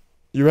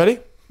 You ready?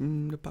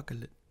 The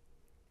chocolate.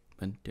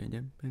 I'm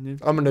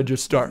going to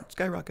just start.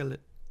 Skyrocket.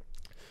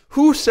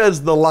 Who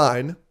says the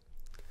line,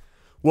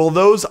 well,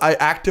 those I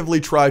actively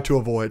try to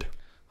avoid?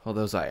 Well,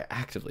 those I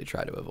actively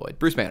try to avoid.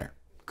 Bruce Banner.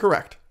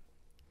 Correct.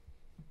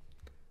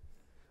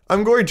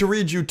 I'm going to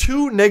read you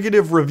 2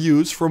 negative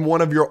reviews from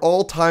one of your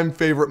all-time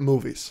favorite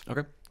movies.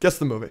 Okay. Guess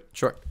the movie.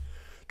 Sure.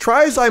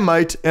 Try as I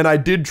might, and I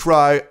did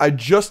try, I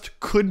just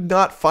could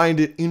not find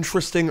it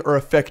interesting or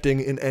affecting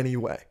in any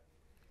way.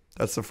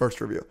 That's the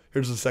first review.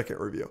 Here's the second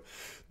review.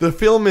 The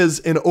film is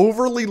an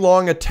overly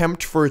long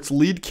attempt for its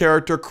lead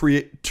character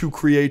to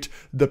create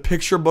the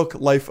picture book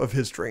life of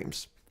his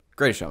dreams.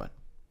 Greatest Showman.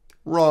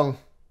 Wrong.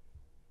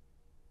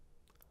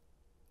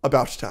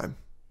 About time.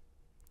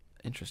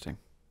 Interesting.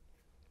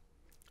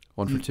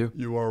 1 for 2.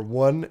 You are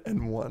 1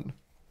 and 1.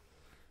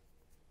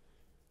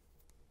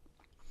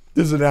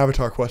 This is an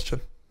Avatar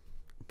question.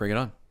 Bring it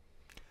on.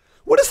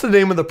 What is the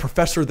name of the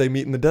professor they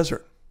meet in the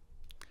desert?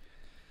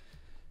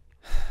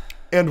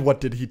 And what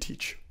did he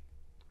teach?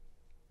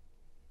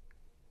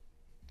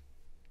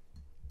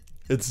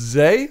 It's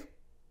Zay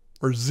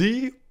or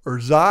Z or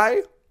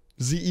Zai,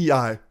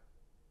 Z-E-I.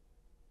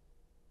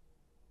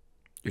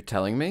 You're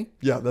telling me?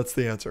 Yeah, that's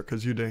the answer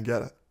because you didn't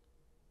get it.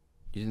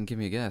 You didn't give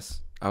me a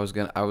guess. I was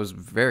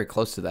very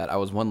close to that. I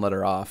was 1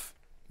 letter off.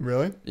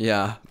 Really?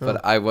 Yeah,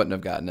 but I wouldn't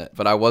have gotten it.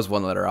 But I was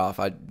 1 letter off.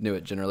 I knew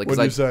it generally. What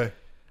did you say?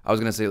 I was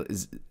going to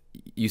say,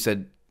 you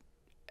said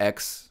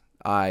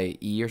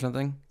X-I-E or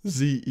something?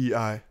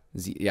 Z-E-I.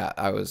 Z. Yeah,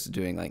 I was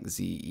doing like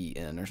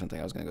Z-E-N or something.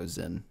 I was going to go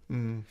Zen.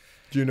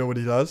 Do you know what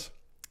he does?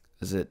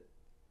 Is it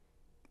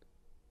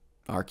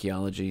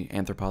archaeology,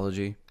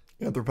 anthropology?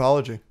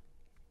 Anthropology.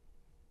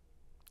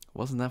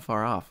 Wasn't that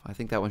far off. I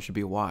think that one should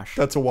be a wash.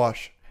 That's a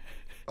wash.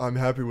 I'm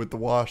happy with the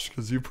wash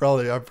because I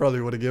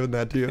probably would have given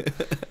that to you.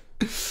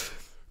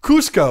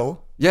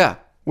 Cusco. Yeah.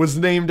 Was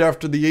named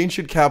after the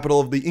ancient capital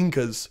of the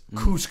Incas,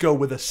 Cusco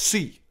with a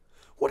C.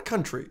 What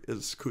country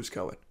is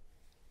Cusco in?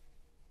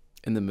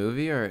 In the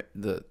movie or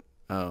the...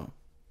 Oh.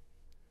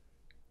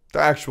 The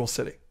actual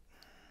city.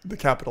 The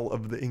capital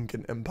of the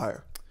Incan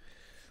Empire.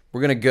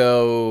 We're going to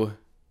go...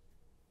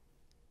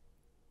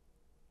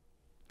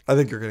 I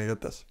think you're going to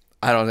get this.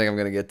 I don't think I'm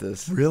going to get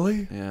this.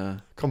 Really? Yeah.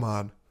 Come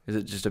on. Is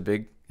it just a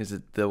big... Is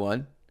it the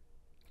one?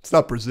 It's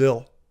not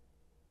Brazil.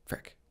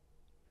 Frick.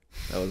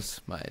 That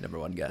was my number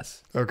 1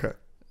 guess. Okay.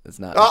 It's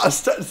not.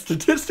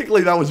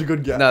 Statistically, that was a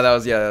good guess. No, that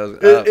was, yeah. That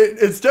was,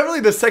 it's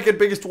definitely the second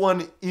biggest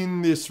one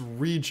in this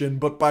region,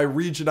 but by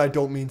region, I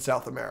don't mean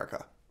South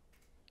America.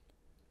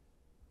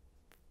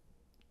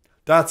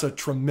 That's a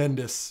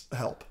tremendous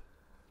help.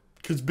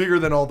 Because bigger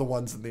than all the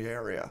ones in the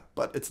area,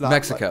 but it's not.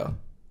 Mexico.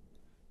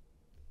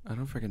 I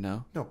don't freaking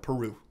know. No,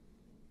 Peru.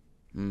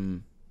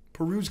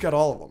 Peru's got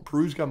all of them.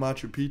 Peru's got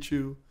Machu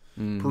Picchu.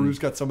 Peru's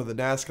got some of the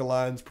Nazca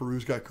lines.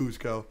 Peru's got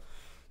Cusco.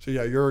 So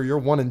yeah, you're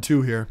 1 and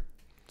 2 here.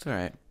 It's all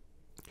right.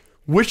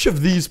 Which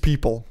of these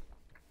people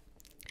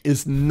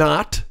is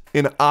not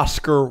an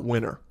Oscar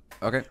winner?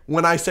 Okay.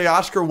 When I say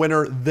Oscar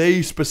winner,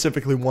 they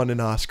specifically won an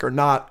Oscar.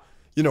 Not,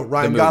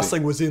 Ryan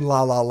Gosling was in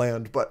La La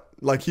Land, but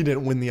like he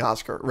didn't win the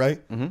Oscar,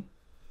 right? Mm-hmm.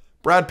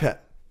 Brad Pitt,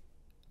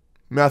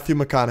 Matthew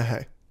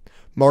McConaughey,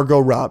 Margot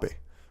Robbie,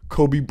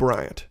 Kobe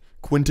Bryant,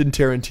 Quentin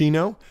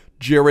Tarantino,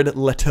 Jared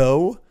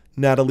Leto,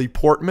 Natalie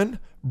Portman,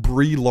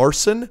 Brie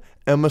Larson,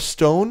 Emma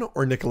Stone,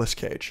 or Nicolas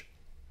Cage?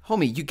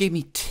 Homie, you gave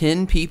me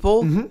 10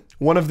 people? Mm-hmm.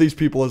 One of these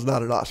people is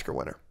not an Oscar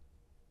winner.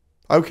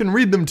 I can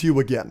read them to you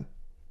again.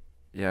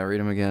 Yeah, read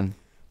them again.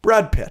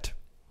 Brad Pitt,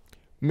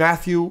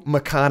 Matthew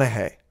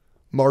McConaughey,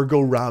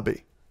 Margot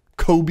Robbie,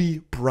 Kobe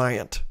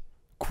Bryant,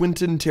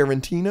 Quentin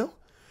Tarantino,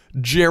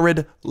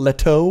 Jared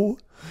Leto,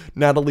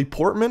 Natalie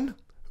Portman,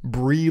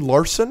 Brie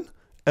Larson,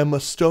 Emma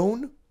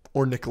Stone,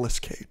 or Nicolas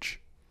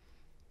Cage?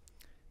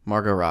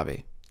 Margot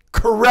Robbie.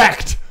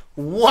 Correct.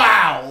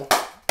 Wow.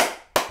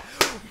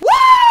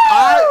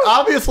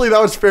 Obviously,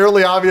 that was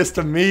fairly obvious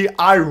to me.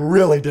 I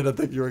really didn't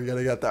think you were going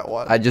to get that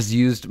one. I just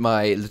used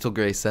my little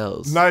gray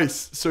cells.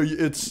 Nice. So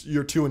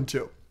you're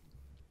 2-2.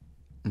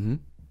 Mm-hmm.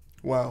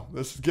 Wow.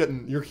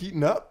 You're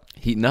heating up.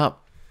 Heating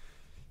up.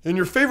 In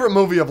your favorite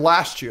movie of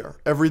last year,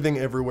 Everything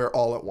Everywhere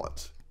All at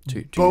Once.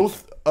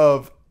 Both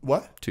of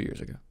what? 2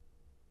 years ago.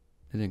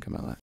 It didn't come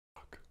out last.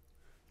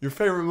 Your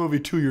favorite movie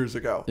 2 years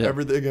ago, Yep.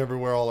 Everything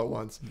Everywhere All at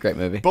Once. Great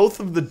movie. Both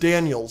of the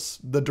Daniels,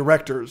 the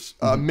directors,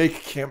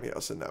 make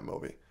cameos in that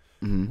movie.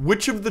 Mm-hmm.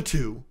 Which of the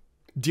two,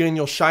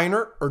 Daniel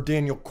Shiner or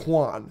Daniel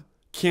Kwan,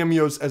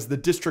 cameos as the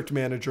district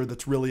manager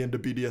that's really into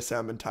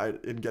BDSM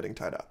and getting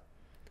tied up?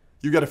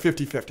 You got a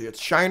 50-50.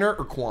 It's Shiner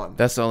or Kwan.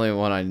 That's the only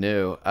one I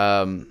knew.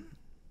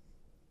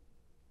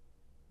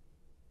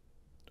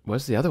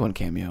 What's the other one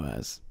cameo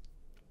as?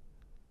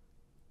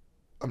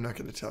 I'm not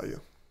going to tell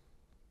you.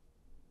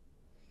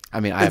 I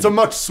mean, it's a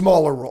much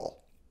smaller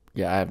role.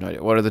 Yeah, I have no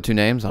idea. What are the two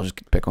names? I'll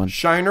just pick one.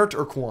 Shiner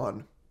or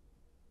Kwan?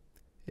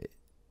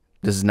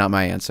 This is not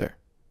my answer.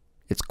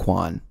 It's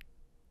Kwan.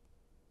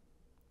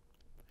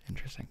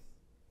 Interesting.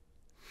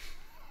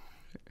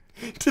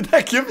 Did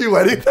that give you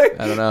anything?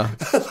 I don't know.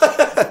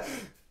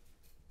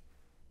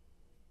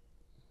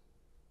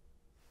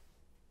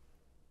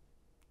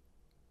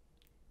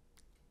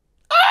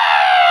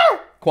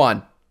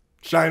 Kwan.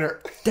 Shiner.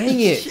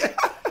 Dang it. Yeah.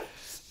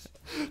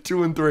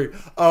 2 and 3.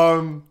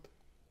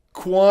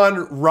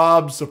 Kwan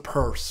robs a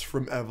purse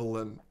from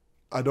Evelyn.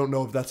 I don't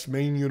know if that's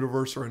main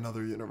universe or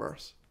another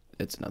universe.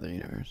 It's another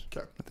universe.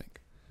 Okay. I think.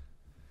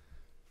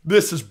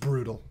 This is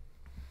brutal.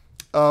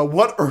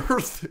 What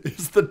Earth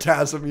is the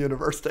TASM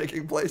universe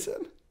taking place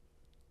in?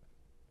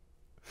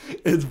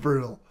 It's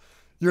brutal.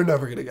 You're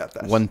never going to get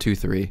that. 1, 2,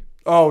 3.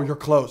 Oh, you're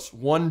close.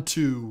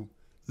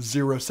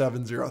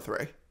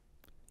 120703.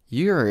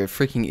 You're a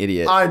freaking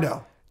idiot. I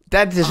know.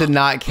 That should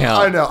not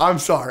count. I know. I'm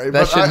sorry.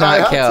 That should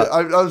not count.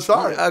 I'm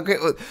sorry. Okay,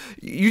 well,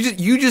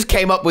 you just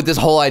came up with this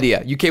whole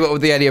idea. You came up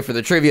with the idea for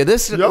the trivia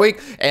this week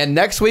and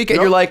next week,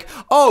 and you're like,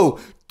 oh,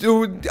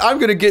 dude, I'm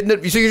gonna get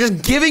it. So you're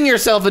just giving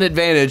yourself an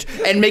advantage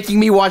and making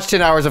me watch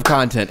 10 hours of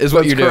content. Is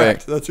what you're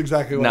correct. doing. That's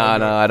exactly what.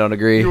 No, I don't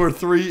agree. You were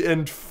 3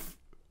 and.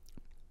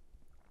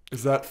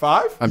 Is that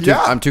 5? I'm 2.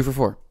 I'm 2 for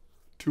 4.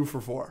 2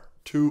 for 4.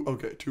 2.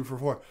 Okay, 2 for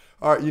 4.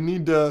 All right, you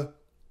need to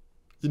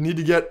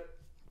get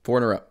 4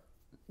 in a row.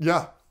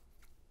 Yeah.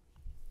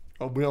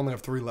 Oh, we only have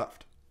 3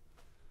 left.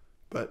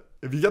 But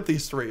if you get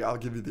these 3, I'll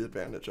give you the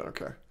advantage. I don't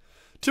care.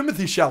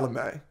 Timothée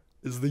Chalamet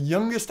is the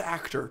youngest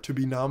actor to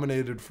be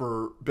nominated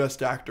for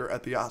Best Actor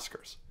at the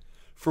Oscars.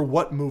 For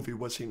what movie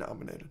was he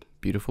nominated?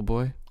 Beautiful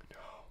Boy? No.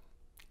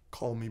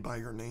 Call Me By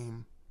Your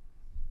Name.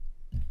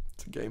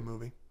 It's a gay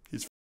movie.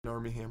 He's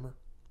Armie Hammer.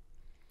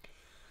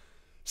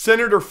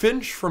 Senator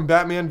Finch from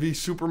Batman v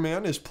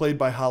Superman is played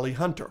by Holly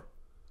Hunter.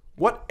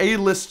 What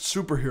A-list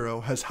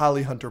superhero has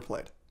Holly Hunter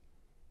played?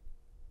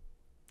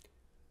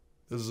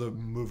 This is a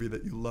movie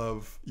that you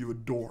love, you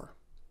adore.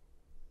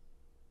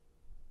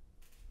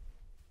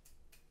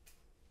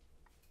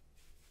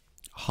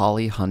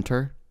 Holly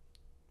Hunter?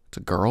 It's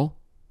a girl?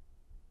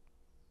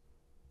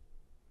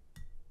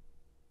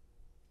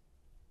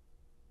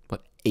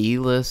 What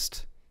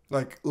A-list?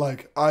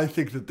 Like I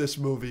think that this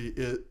movie,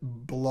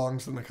 it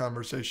belongs in the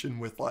conversation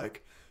with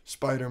like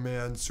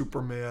Spider-Man,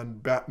 Superman,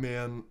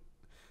 Batman,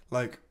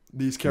 like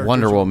these characters.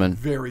 Wonder Woman.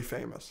 Very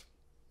famous.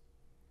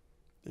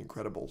 The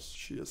Incredibles.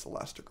 She is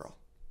Elastigirl.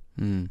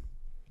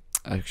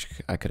 I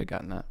could have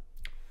gotten that.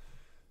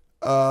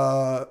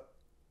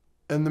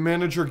 And the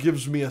manager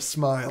gives me a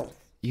smile.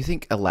 You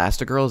think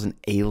Elastigirl is an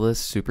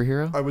A-list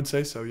superhero? I would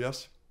say so,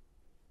 yes.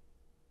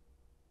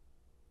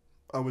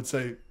 I would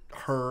say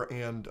her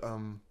and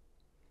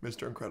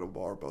Mr.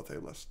 Incredible are both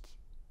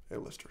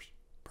A-listers,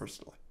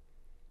 personally.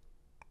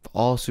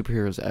 All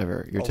superheroes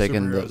ever. You're All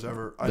taking superheroes the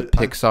ever.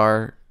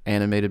 Pixar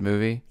animated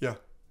movie? Yeah.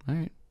 All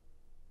right.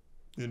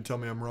 You didn't tell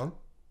me I'm wrong?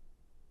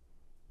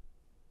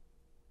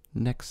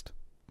 Next.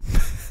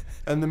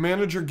 And the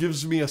manager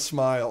gives me a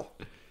smile.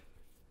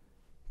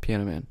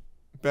 Piano Man.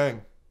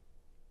 Bang.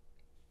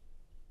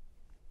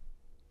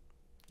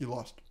 You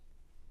lost.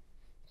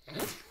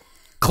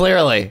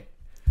 Clearly.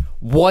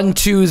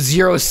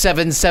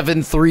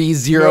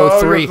 120773003.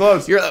 No, you're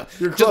close. You're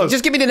close.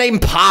 Just give me the name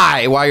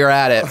Pi while you're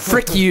at it.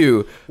 Frick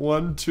you.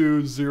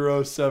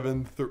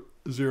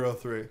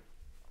 120703.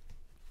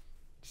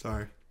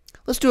 Sorry.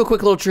 Let's do a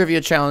quick little trivia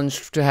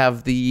challenge to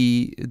have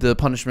the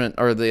punishment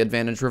or the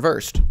advantage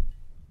reversed.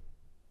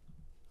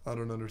 I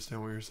don't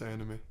understand what you're saying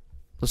to me.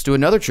 Let's do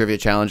another trivia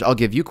challenge. I'll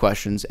give you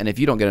questions, and if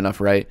you don't get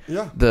enough right,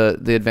 the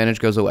advantage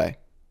goes away.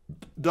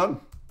 Done.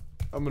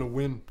 I'm going to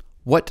win.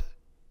 What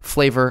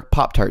flavor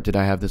Pop-Tart did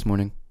I have this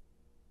morning?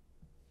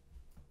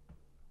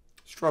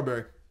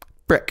 Strawberry.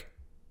 Brick.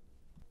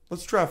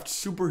 Let's draft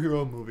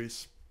superhero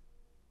movies.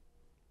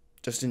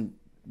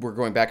 We're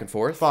going back and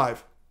forth?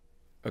 5.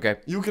 Okay.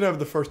 You can have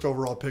the first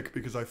overall pick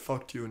because I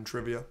fucked you in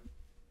trivia.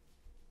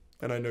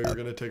 And I know you're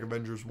going to take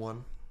Avengers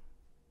 1.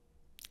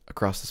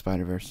 Across the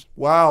Spider-Verse.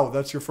 Wow,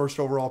 that's your first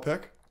overall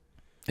pick?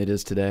 It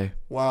is today.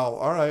 Wow.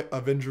 All right.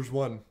 Avengers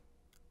 1.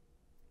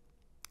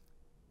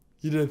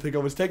 You didn't think I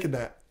was taking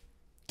that,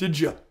 did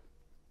you?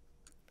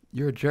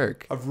 You're a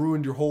jerk. I've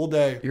ruined your whole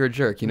day. You're a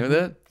jerk. You know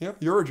that? Yeah,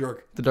 you're a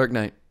jerk. The Dark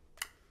Knight.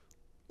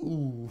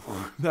 Ooh,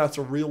 that's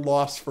a real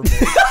loss for me.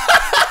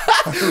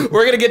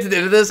 We're going to get to the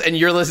end of this, and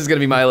your list is going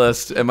to be my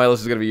list, and my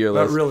list is going to be your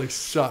list. That really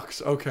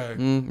sucks. Okay.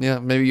 Yeah,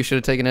 maybe you should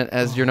have taken it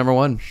as your number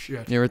one.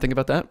 Shit. You ever think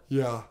about that?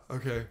 Yeah,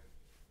 okay.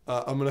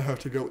 I'm going to have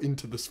to go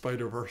into the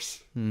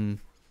Spider-Verse.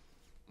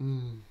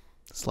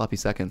 Sloppy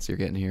seconds you're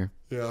getting here.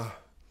 Yeah.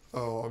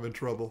 Oh, I'm in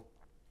trouble.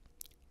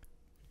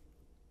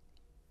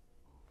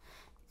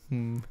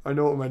 I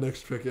know what my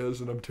next pick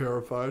is, and I'm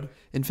terrified.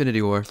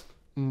 Infinity War.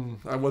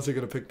 I wasn't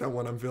going to pick that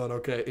one. I'm feeling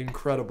okay.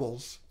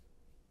 Incredibles.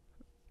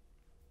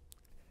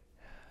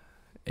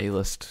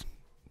 A-list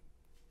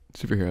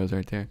superheroes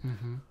right there.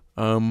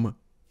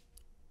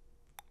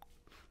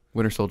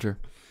 Winter Soldier.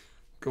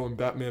 Going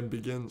Batman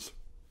Begins.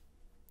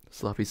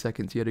 Sloppy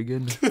seconds yet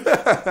again.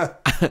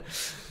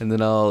 And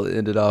then I'll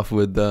end it off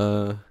with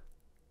what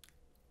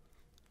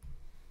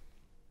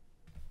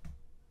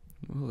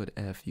would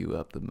F you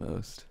up the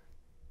most?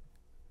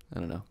 I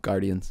don't know.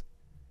 Guardians.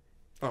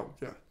 Oh,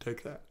 yeah.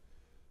 Take that.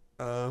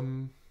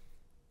 No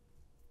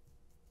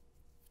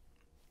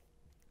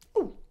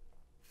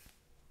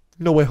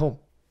Way Home.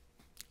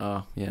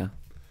 Oh, yeah.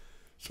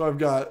 So I've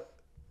got,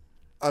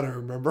 I don't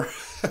remember.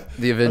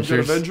 The Avengers.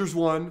 I've got Avengers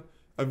 1.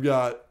 I've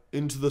got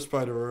Into the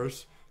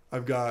Spider-Verse.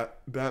 I've got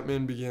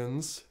Batman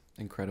Begins.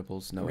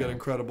 Incredibles. I've got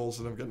Incredibles,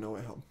 and I've got No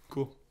Way Home.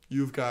 Cool.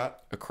 You've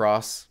got?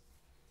 Across,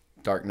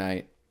 Dark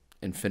Knight,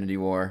 Infinity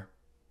War,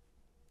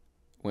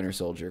 Winter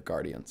Soldier,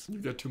 Guardians.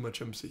 You've got too much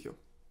MCU.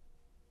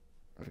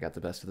 I've got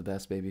the best of the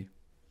best, baby.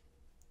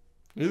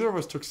 Neither of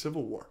us took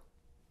Civil War.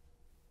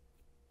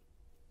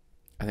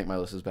 I think my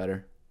list is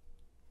better.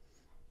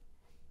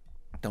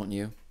 Don't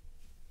you?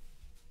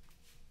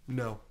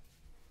 No.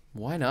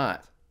 Why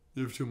not?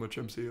 You have too much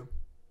MCU.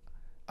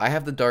 I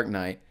have The Dark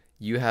Knight.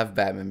 You have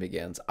Batman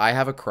Begins. I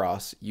have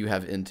Across. You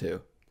have Into.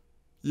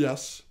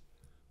 Yes.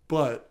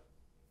 But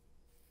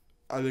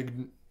I think...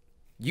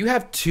 You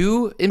have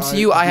 2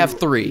 MCU. I have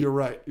 3. You're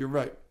right.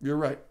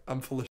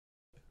 I'm full of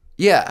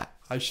Yeah.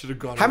 I should have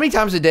gone... How many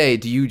times a day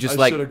do you just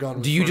look first in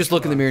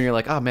the mirror and you're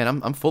like, oh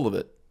man, I'm full of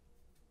it?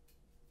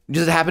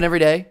 Does it happen every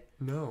day?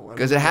 No.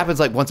 Because it happens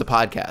like once a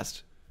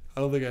podcast.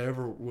 I don't think I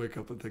ever wake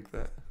up and think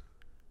that.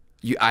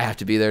 I have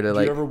to be there to Do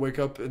like... you ever wake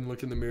up and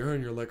look in the mirror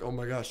and you're like, oh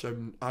my gosh,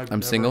 I've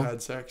never single? had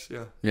sex?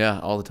 Yeah. Yeah,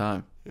 all the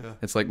time. Yeah.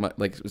 It's like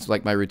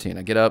my routine.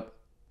 I get up,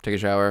 take a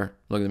shower,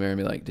 look in the mirror and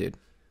be like, dude.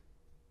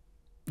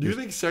 Do you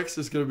think sex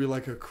is going to be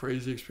like a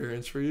crazy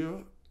experience for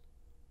you?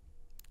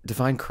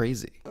 Define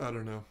crazy. I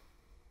don't know.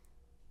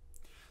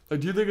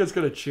 Like, do you think it's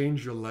going to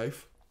change your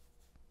life?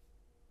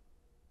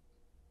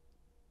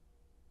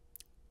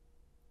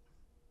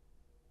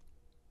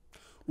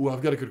 Ooh,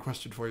 I've got a good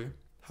question for you.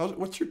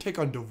 What's your take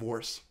on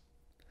divorce?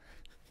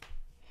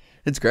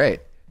 It's great.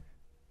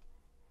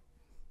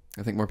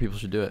 I think more people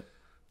should do it.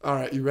 All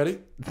right, you ready?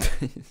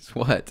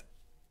 What?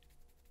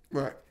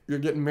 All right, you're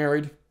getting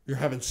married. You're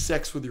having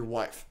sex with your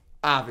wife.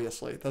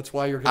 Obviously. That's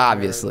why you're getting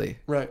married.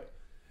 Right.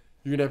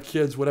 You're going to have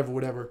kids,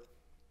 whatever.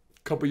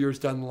 A couple years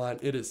down the line,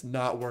 it is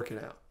not working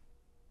out.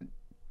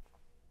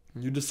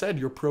 You just said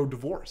you're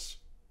pro-divorce.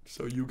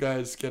 So you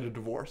guys get a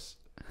divorce.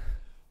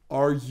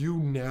 Are you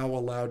now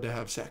allowed to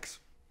have sex?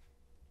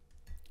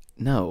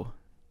 No.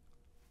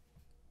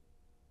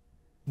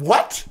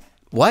 What?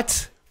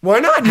 What? Why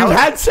not? You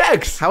had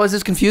sex. How is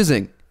this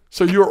confusing?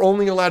 So you're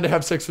only allowed to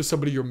have sex with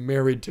somebody you're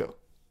married to.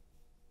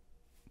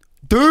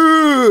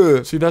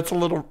 Dude. See, that's a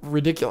little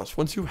ridiculous.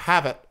 Once you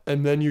have it,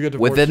 and then you get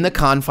divorced. Within the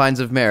confines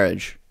of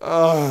marriage.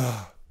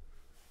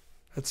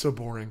 That's so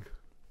boring.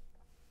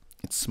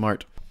 It's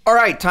smart. All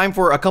right, time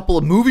for a couple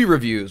of movie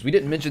reviews. We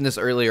didn't mention this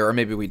earlier, or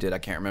maybe we did. I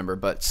can't remember.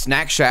 But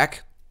Snack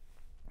Shack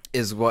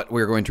is what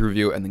we're going to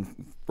review, and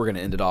then we're going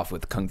to end it off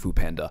with Kung Fu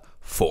Panda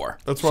 4.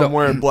 That's why I'm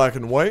wearing black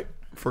and white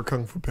for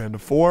Kung Fu Panda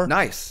 4.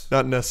 Nice.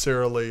 Not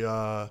necessarily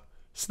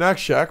Snack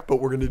Shack, but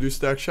we're going to do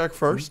Snack Shack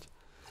first.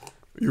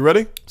 You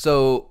ready?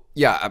 So,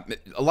 yeah,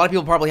 a lot of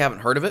people probably haven't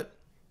heard of it.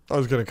 I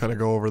was going to kind of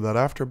go over that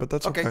after, but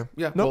that's okay.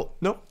 Yeah. No,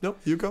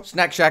 you go.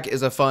 Snack Shack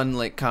is a fun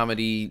like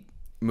comedy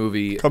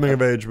movie, coming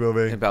of age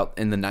movie about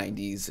in the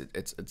 90s.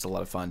 It's a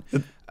lot of fun.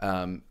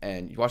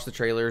 And you watch the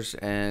trailers,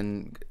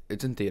 and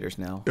it's in theaters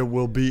now. It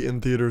will be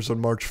in theaters on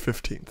March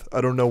 15th. I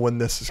don't know when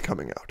this is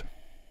coming out.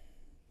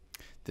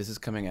 This is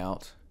coming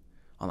out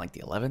on like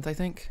the 11th, I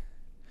think.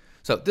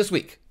 So this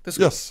week.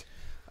 Yes.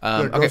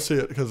 Go see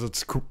it because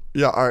it's cool.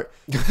 Yeah, all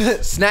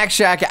right. Snack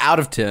Shack out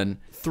of 10.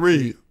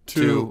 3,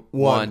 2,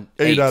 1.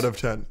 8 out of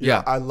 10.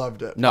 Yeah, I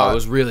loved it. No, it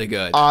was really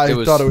good. I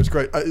thought it was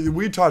great.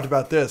 We talked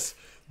about this.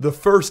 The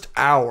first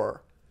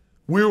hour,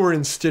 we were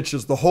in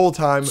stitches the whole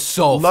time.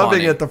 So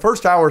loving funny. it. The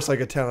first hour is like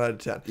a 10 out of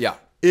 10. Yeah.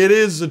 It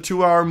is a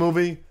 2-hour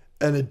movie,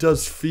 and it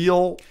does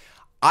feel...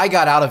 I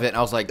got out of it, and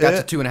I was like, that's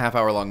a 2.5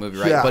 hour long movie,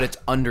 right? Yeah. But it's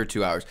under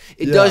 2 hours.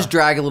 It does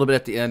drag a little bit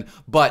at the end,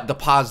 but the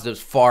positives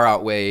far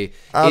outweigh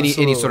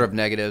any sort of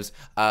negatives.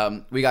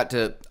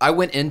 I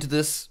went into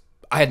this,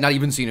 I had not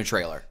even seen a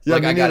trailer. Yeah,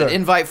 like me I got neither. an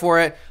invite for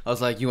it. I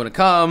was like, you want to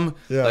come?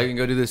 Yeah. Like, you can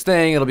go do this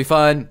thing. It'll be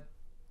fun.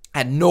 I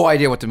had no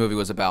idea what the movie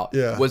was about.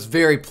 Yeah. Was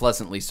very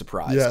pleasantly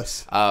surprised.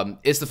 Yes.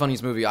 It's the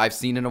funniest movie I've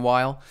seen in a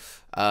while.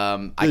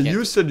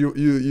 You said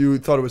you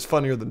thought it was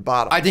funnier than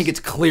Bottoms. I think it's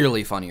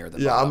clearly funnier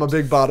than Yeah, Bottoms. I'm a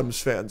big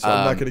Bottoms fan, so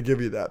I'm not going to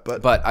give you that.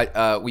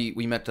 But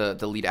we met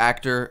the lead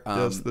actor.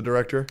 yes, the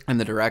director. And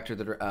the director,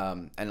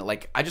 and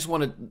like I just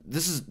wanted.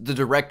 This is the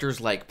director's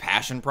like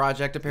passion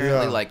project.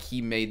 Apparently, Yeah. like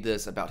he made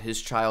this about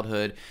his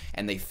childhood,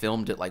 and they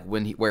filmed it like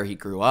where he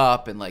grew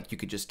up, and like you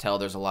could just tell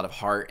there's a lot of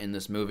heart in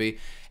this movie.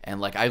 And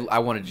like I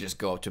wanted to just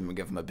go up to him and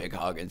give him a big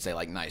hug and say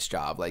like, nice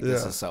job, like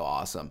this Yeah. is so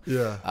awesome.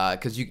 Yeah.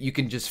 Because you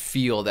can just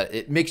feel that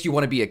it makes you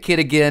want to be a kid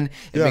again.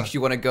 It Yeah. makes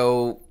you want to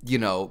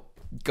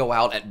go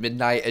out at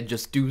midnight and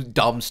just do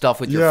dumb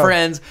stuff with your Yeah.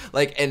 friends.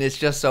 Like, and it's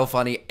just so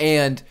funny.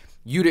 And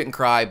you didn't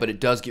cry, but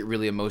it does get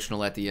really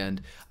emotional at the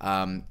end.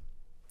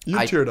 You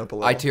teared up a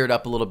little. I teared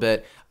up a little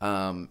bit,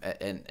 and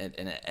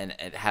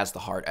it has the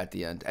heart at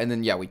the end. And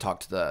then we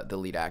talked to the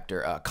lead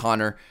actor,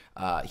 Connor.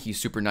 He's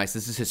super nice.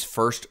 This is his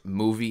first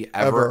movie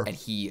ever. And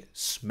he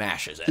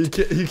smashes it.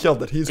 He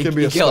killed it. He's gonna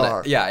be He a killed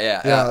star. it.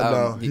 Yeah.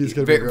 No, he's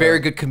gonna be great. very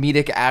good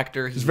comedic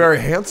actor. He's very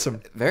handsome.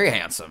 Very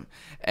handsome.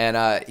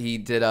 And he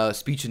did a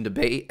speech and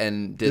debate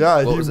and did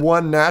he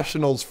won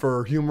nationals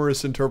for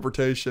humorous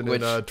interpretation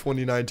in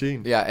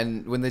 2019. Yeah,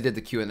 and when they did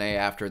the Q&A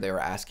after, they were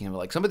asking him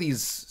like some of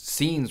these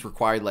scenes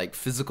required like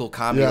physical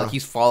comedy. Yeah. Like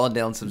he's falling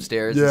down some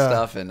stairs Yeah. and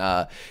stuff,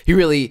 and he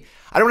really.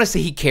 I don't want to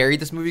say he carried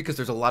this movie because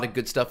there's a lot of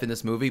good stuff in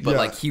this movie, but Yeah.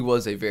 like he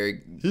was a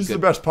very. He's good, the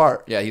best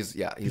part. Yeah, he's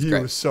He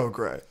great. was so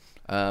great.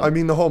 I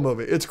mean, the whole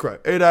movie. It's great.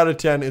 8 out of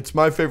 10. It's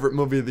my favorite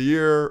movie of the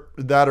year.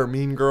 That or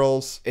Mean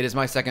Girls. It is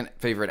my second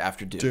favorite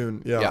after Dune.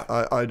 Dune. Yeah.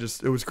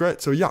 It was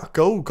great. So yeah,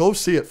 go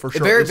see it for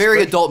sure. Very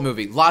very adult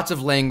movie. Lots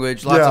of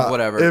language. Lots of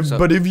whatever.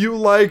 But if you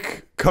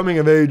like coming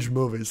of age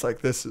movies,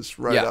 like this is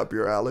right Yeah. up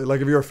your alley.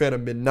 Like if you're a fan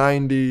of mid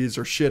 90s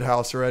or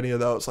Shithouse or any of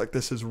those, like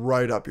this is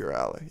right up your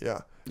alley.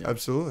 Yeah.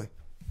 Absolutely.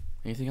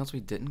 Anything else we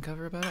didn't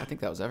cover about it? I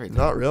think that was everything.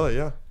 Not really.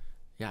 Yeah.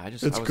 Yeah,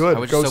 It's I was, good. I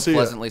was Go just see so it.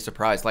 pleasantly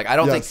surprised. Like I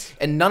don't Yes. think,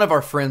 and none of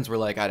our friends were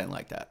like, I didn't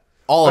like that.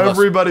 All of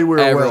Everybody us, we were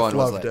everyone with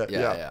was loved like, it.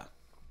 Yeah.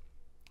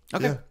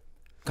 Okay. Yeah.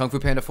 Kung Fu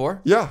Panda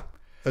 4? Yeah.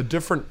 A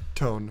different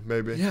tone,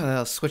 maybe. Yeah,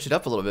 I'll switch it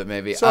up a little bit,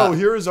 maybe. So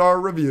here is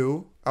our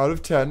review out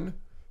of 10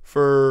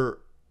 for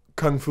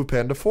Kung Fu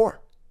Panda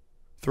 4.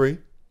 3,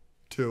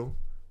 2,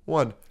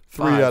 1.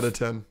 3 5. out of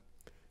 10.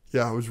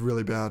 Yeah, it was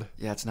really bad.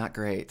 Yeah, it's not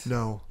great.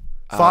 No.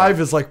 5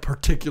 is like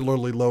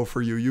particularly low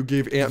for you. You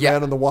gave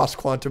Ant-Man and the Wasp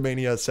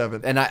Quantumania a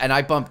 7. And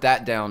I bumped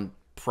that down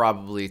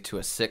probably to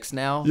a 6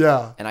 now.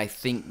 Yeah. And I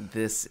think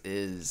this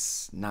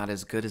is not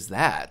as good as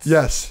that.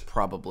 Yes.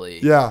 Probably.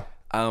 Yeah.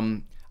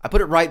 I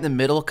put it right in the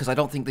middle because I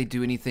don't think they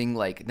do anything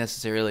like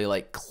necessarily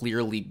like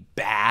clearly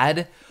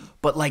bad,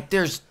 but like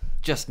there's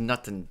just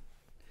nothing.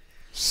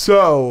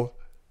 So,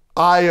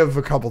 I have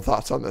a couple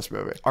thoughts on this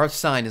movie. Our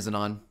sign isn't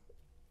on.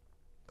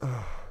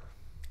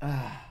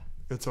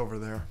 It's over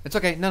there. It's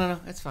okay. No.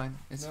 It's fine.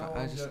 It's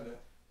fine.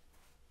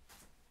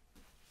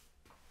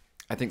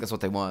 I think that's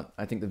what they want.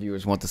 I think the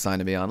viewers want the sign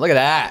to be on. Look at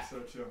that. So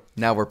too.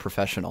 Now we're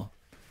professional.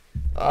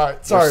 All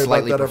right. Sorry about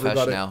slightly that, everybody.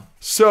 professional.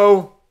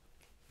 So,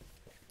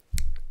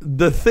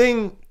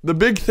 the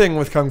big thing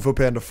with Kung Fu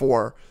Panda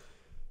 4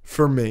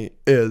 for me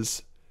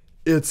is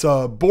it's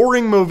a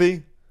boring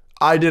movie.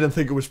 I didn't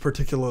think it was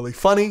particularly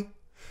funny.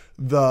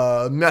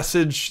 The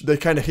message, they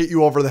kind of hit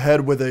you over the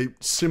head with a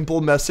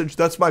simple message.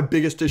 That's my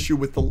biggest issue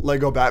with the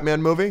Lego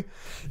Batman movie,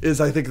 is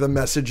I think the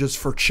message is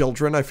for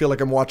children. I feel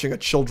like I'm watching a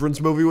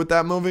children's movie with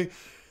that movie.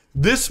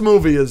 This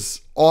movie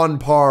is on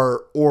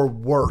par or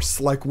worse,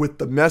 like with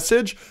the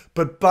message.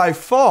 But by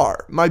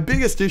far, my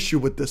biggest issue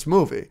with this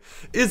movie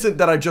isn't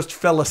that I just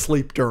fell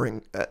asleep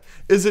during it.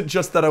 Isn't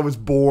just that I was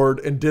bored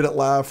and didn't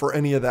laugh or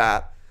any of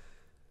that.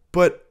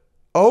 But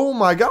oh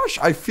my gosh,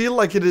 I feel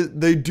like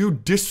they do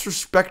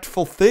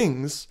disrespectful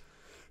things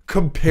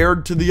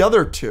compared to the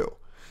other two.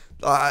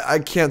 I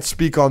can't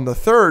speak on the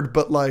third,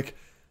 but like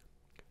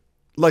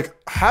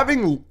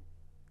having...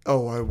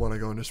 Oh, I want to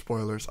go into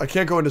spoilers. I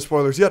can't go into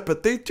spoilers yet,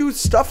 but they do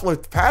stuff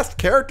with past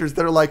characters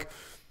that are like,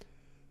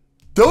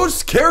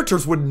 those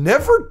characters would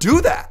never do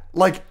that.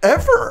 Like,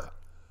 ever.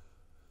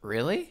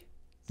 Really?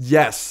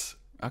 Yes.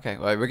 Okay,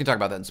 well, we can talk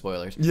about that in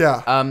spoilers.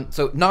 Yeah.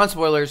 So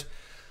non-spoilers.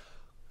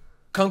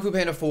 Kung Fu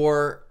Panda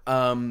 4.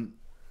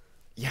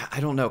 Yeah, I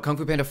don't know. Kung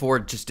Fu Panda 4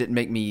 just didn't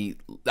make me.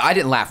 I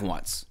didn't laugh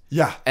once.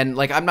 Yeah. And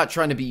like, I'm not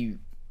trying to be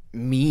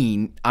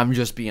mean. I'm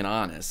just being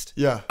honest.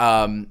 Yeah.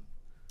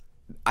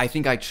 I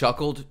think I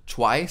chuckled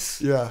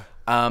twice. Yeah.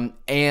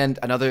 And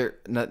another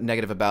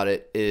negative about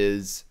it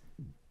is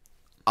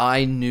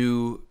I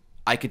knew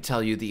I could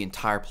tell you the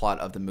entire plot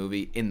of the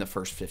movie in the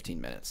first 15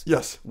 minutes.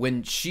 Yes.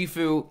 When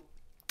Shifu,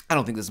 I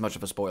don't think this is much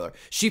of a spoiler.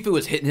 Shifu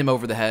was hitting him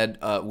over the head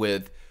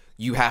with,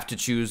 you have to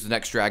choose the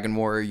next Dragon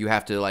Warrior. You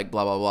have to like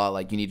blah, blah, blah.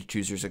 Like you need to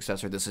choose your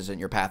successor. This isn't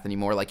your path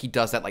anymore. Like he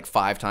does that like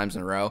 5 times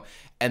in a row.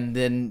 And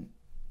then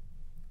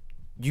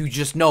you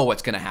just know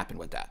what's going to happen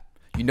with that.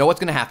 You know what's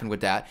going to happen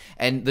with that.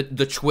 And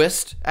the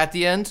twist at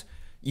the end,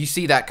 You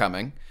see that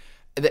coming.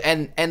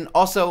 And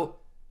also,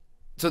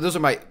 so those are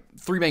my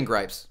 3 main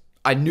gripes.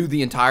 I knew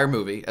the entire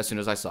movie as soon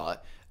as I saw it.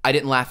 I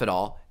didn't laugh at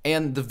all.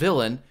 And the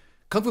villain,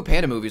 Kung Fu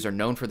Panda movies are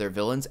known for their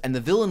villains, and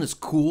the villain is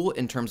cool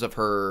in terms of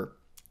her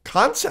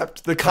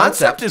concept. The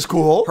concept is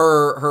cool.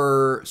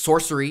 Her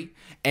sorcery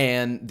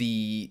and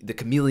the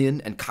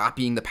chameleon and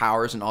copying the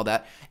powers and all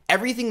that.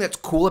 Everything that's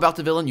cool about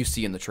the villain you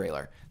see in the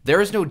trailer.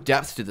 There is no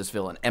depth to this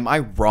villain. Am I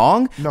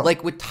wrong? No.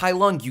 Like with Tai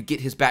Lung, you get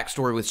his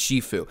backstory with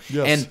Shifu.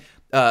 Yes.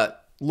 And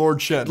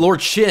Lord Shen.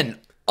 Lord Shin,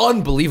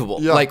 unbelievable.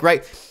 Yeah. Like,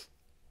 right?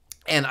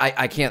 And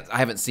I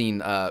haven't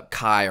seen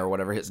Kai or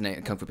whatever his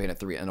name, Kung Fu Panda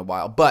 3 in a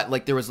while. But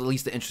like there was at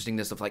least the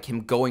interestingness of like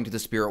him going to the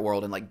spirit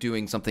world and like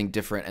doing something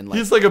different. And like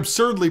he's like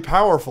absurdly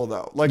powerful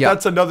though. Like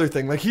that's another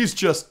thing. Like he's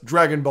just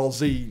Dragon Ball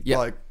Z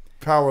like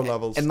power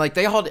levels. And like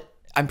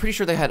I'm pretty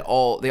sure they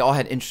all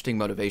had interesting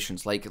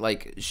motivations.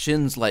 Like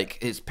Shin's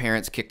like his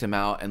parents kicked him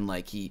out and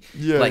like he's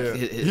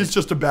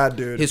just a bad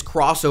dude. His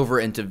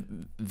crossover into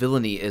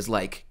villainy is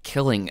like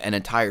killing an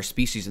entire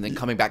species and then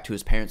coming back to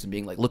his parents and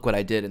being like, look what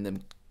I did, and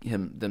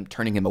them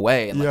turning him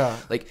away. And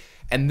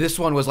and this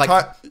one was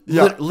like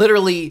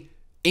literally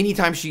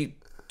anytime she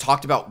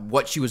talked about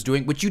what she was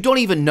doing, which you don't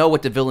even know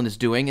what the villain is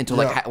doing until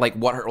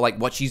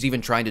what she's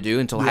even trying to do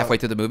until halfway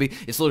through the movie.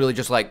 It's literally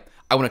just like,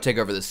 I want to take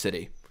over this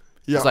city.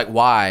 Yeah. It's like,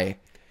 why?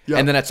 Yeah.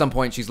 And then at some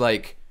point she's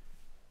like,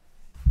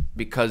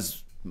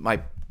 because my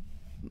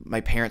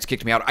parents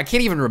kicked me out. I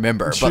can't even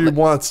remember. She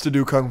wants to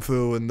do Kung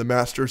Fu and the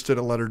masters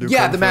didn't let her do Kung Fu.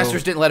 Yeah, the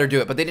masters didn't let her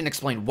do it, but they didn't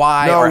explain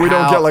why No, or we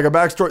how. don't get like a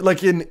backstory.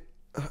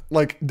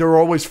 Like there are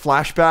always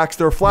flashbacks.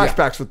 There are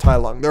flashbacks with Tai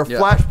Lung. There are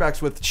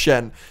flashbacks with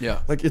Shen.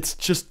 Yeah. Like it's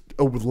just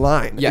a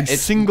line. Yeah, a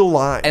single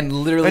line. And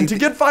literally. And to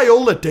get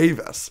Viola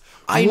Davis.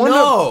 I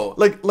know.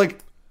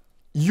 Like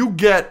you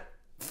get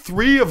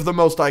 3 of the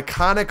most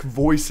iconic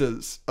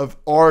voices of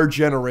our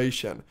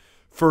generation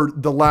for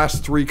the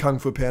last 3 Kung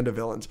Fu Panda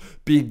villains,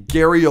 being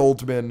Gary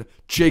Oldman,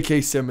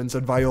 J.K. Simmons,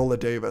 and Viola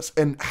Davis.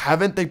 And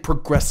haven't they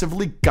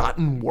progressively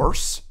gotten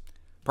worse?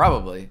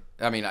 Probably.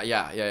 I mean,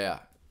 yeah.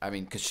 I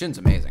mean, because Shin's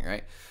amazing,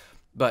 right?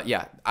 But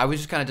yeah, I was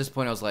just kind of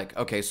disappointed. I was like,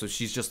 okay, so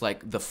she's just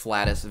like the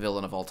flattest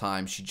villain of all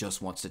time. She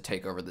just wants to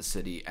take over the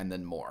city and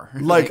then more.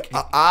 Like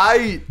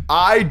I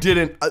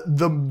didn't.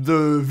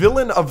 The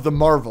villain of the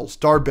Marvels,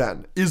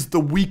 Darben, is the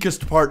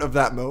weakest part of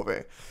that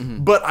movie.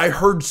 Mm-hmm. But I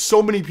heard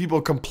so many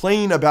people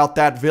complain about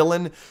that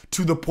villain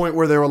to the point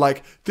where they were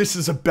like, this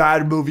is a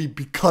bad movie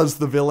because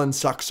the villain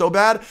sucks so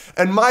bad.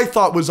 And my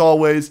thought was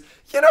always,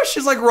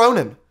 she's like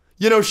Ronin.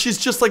 She's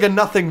just like a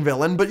nothing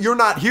villain, but you're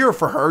not here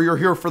for her. You're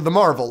here for the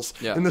Marvels.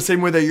 Yeah. In the same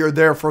way that you're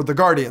there for the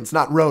Guardians,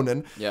 not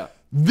Ronin. Yeah.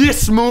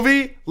 This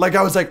movie, like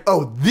I was like,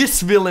 oh,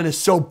 this villain is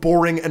so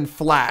boring and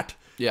flat.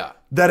 Yeah.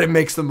 That it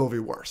makes the movie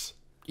worse.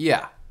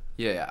 Yeah.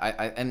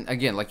 And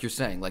again, like you're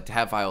saying, like to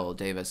have Viola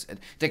Davis and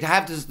to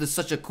have this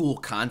such a cool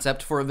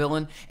concept for a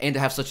villain and to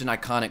have such an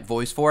iconic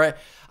voice for it,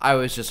 I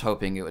was just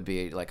hoping it would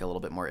be like a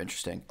little bit more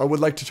interesting. I would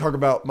like to talk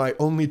about my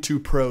only 2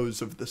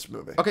 pros of this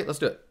movie. Okay, let's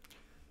do it.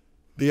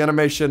 The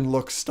animation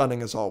looks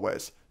stunning as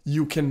always.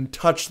 You can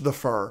touch the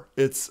fur.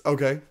 It's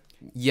okay.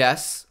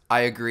 Yes,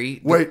 I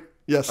agree. Wait,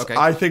 yes. Okay.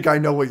 I think I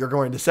know what you're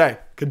going to say.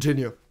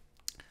 Continue.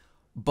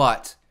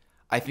 But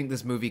I think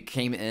this movie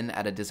came in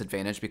at a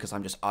disadvantage because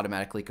I'm just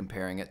automatically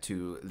comparing it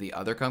to the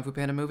other Kung Fu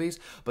Panda movies.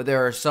 But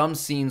there are some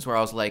scenes where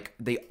I was like,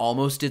 they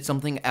almost did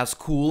something as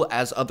cool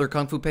as other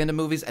Kung Fu Panda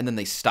movies, and then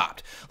they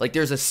stopped. Like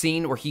there's a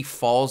scene where he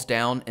falls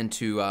down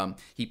into,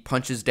 he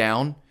punches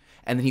down,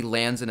 and then he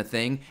lands in a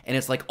thing, and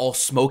it's like all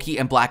smoky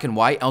and black and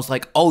white. I was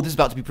like, oh, this is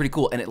about to be pretty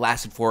cool. And it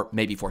lasted for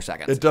maybe 4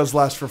 seconds. It does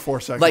last for 4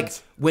 seconds. Like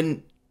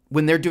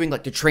when they're doing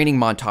like the training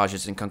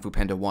montages in Kung Fu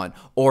Panda 1,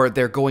 or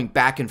they're going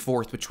back and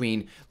forth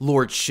between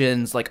Lord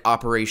Shin's like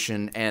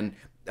operation and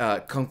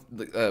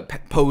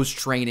Poe's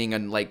training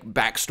and like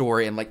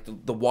backstory and like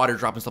the water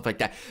drop and stuff like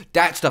that.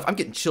 That stuff, I'm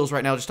getting chills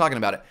right now just talking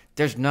about it.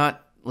 There's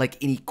not like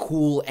any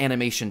cool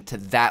animation to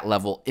that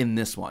level in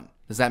this one.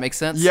 Does that make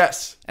sense?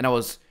 Yes. And I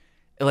was...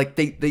 like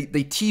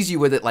they tease you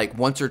with it like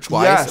once or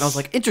twice, yes. And I was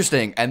like,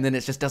 interesting, and then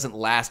it just doesn't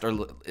last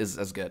or is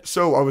as good.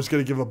 So I was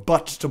going to give a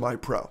but to my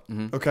pro.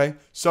 Mm-hmm. Okay,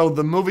 so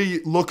the movie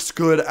looks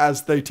good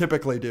as they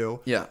typically do.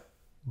 Yeah,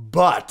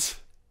 but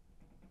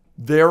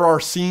there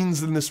are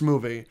scenes in this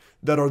movie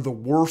that are the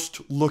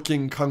worst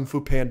looking Kung Fu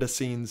Panda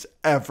scenes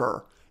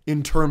ever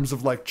in terms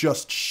of like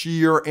just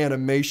sheer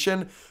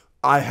animation.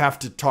 I have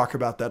to talk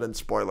about that in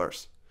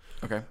spoilers.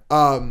 Okay.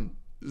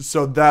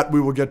 So that we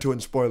will get to in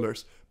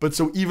spoilers. But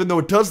so even though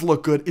it does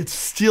look good, it's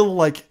still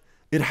like,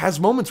 it has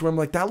moments where I'm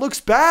like, that looks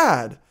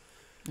bad.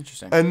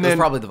 Interesting. And then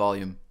probably the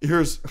volume.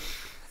 That's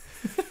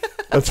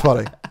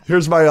funny.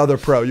 Here's my other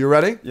pro. You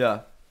ready? Yeah.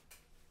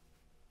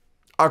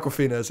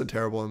 Awkwafina isn't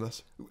terrible in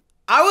this.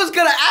 I was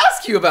going to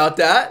ask you about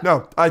that.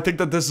 No, I think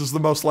that this is the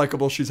most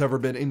likable she's ever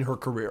been in her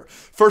career.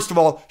 First of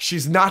all,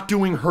 she's not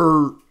doing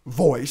her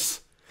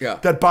voice. Yeah.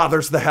 That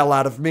bothers the hell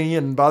out of me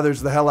and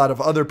bothers the hell out of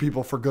other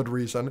people for good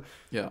reason.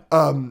 Yeah.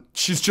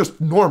 She's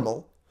just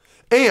normal.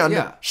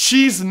 And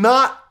she's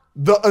not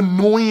the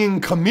annoying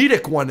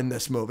comedic one in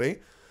this movie.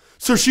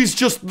 So she's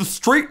just the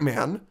straight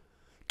man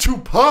to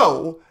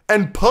Po,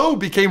 and Po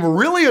became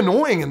really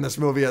annoying in this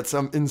movie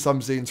in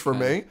some scenes for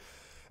me.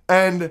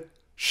 And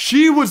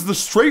she was the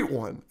straight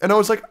one. And I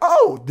was like,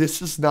 oh,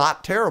 this is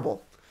not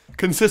terrible.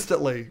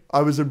 Consistently,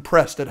 I was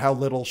impressed at how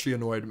little she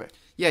annoyed me.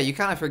 Yeah, you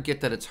kind of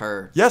forget that it's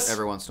her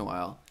every once in a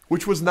while.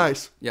 Which was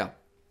nice. Yeah.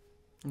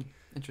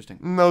 Interesting.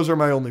 And those are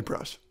my only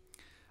pros.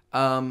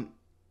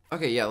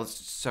 Okay, yeah,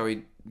 shall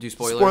we do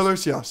spoilers?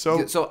 Spoilers, yeah.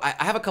 So I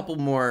have a couple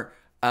more.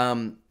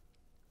 Okay,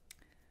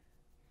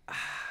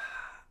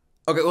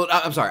 well,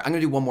 I'm sorry. I'm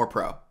going to do one more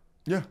pro.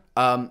 Yeah.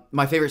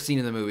 My favorite scene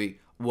in the movie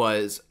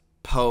was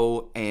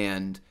Poe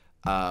and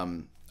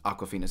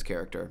Awkwafina's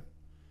character.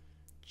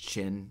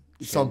 Shin,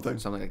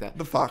 something like that.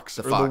 The fox.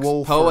 The fox. The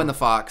wolf. Poe and the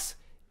fox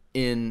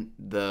in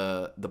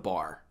the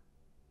bar.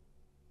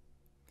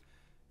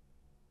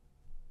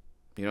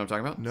 You know what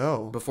I'm talking about?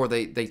 No. Before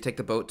they take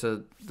the boat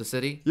to the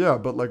city? Yeah,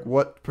 but like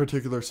what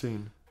particular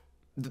scene?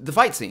 The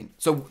fight scene.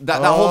 So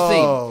that whole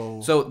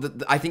thing. So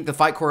I think the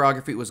fight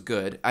choreography was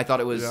good. I thought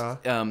it was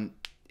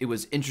it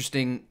was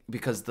interesting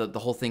because the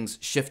whole thing's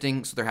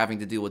shifting, so they're having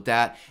to deal with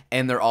that,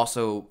 and they're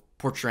also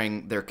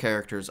portraying their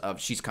characters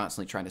of she's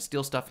constantly trying to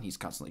steal stuff and he's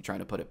constantly trying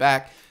to put it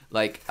back.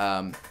 Like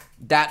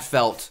that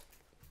felt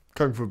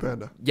Kung Fu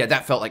Panda. Yeah,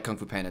 that felt like Kung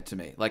Fu Panda to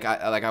me. Like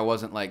I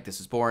wasn't like, this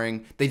is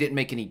boring. They didn't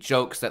make any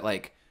jokes that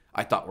like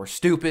I thought were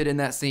stupid in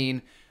that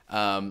scene.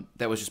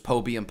 That was just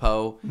Poe being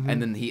Poe, and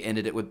then he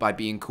ended it by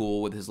being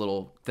cool with his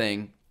little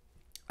thing.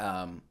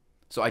 So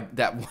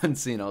that one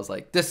scene, I was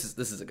like, this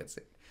is a good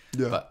scene.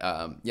 Yeah. But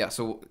yeah,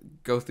 so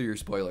go through your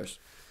spoilers.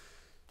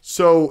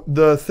 So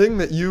the thing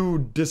that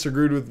you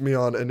disagreed with me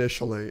on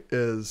initially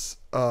is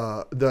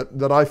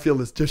that I feel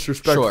is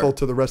disrespectful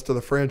to the rest of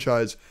the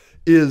franchise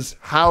is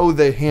how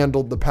they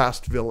handled the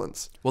past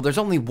villains. Well, there's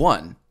only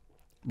one,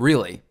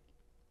 really.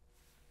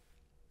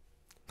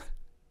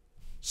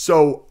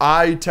 So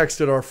I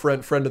texted our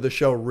friend of the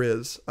show,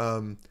 Riz.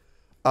 Riz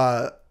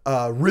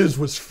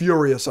was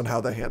furious on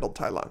how they handled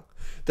Tai Lung.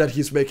 That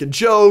he's making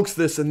jokes,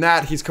 this and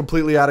that. He's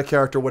completely out of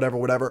character,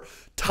 whatever.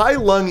 Tai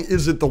Lung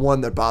isn't the one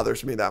that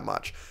bothers me that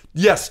much.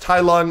 Yes, Tai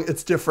Lung,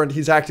 it's different.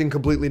 He's acting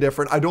completely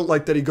different. I don't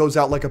like that he goes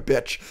out like a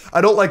bitch. I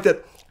don't like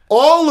that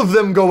all of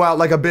them go out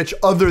like a bitch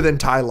other than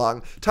Tai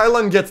Lung. Tai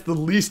Lung gets the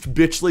least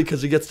bitchly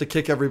because he gets to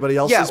kick everybody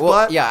else's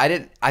butt. Yeah,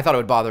 I thought it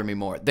would bother me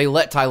more. They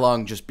let Tai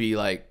Lung just be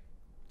like,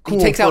 cool,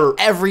 he takes out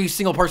every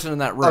single person in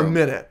that room. A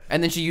minute.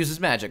 And then she uses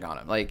magic on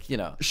him. Like, you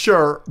know.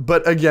 Sure,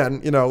 but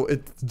again, you know,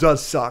 it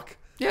does suck.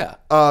 Yeah.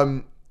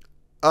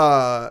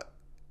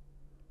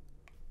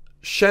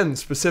 Shen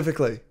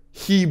specifically,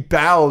 he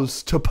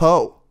bows to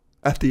Poe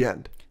at the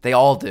end. They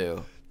all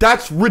do.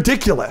 That's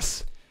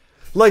ridiculous.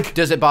 Like,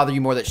 does it bother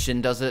you more that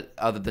Shin does it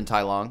other than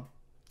Tai Lung?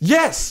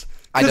 Yes.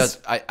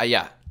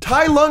 Yeah.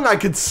 Tai Lung, I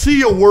could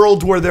see a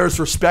world where there's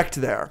respect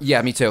there.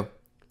 Yeah, me too.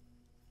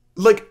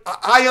 Like,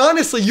 I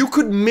honestly, you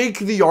could make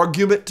the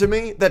argument to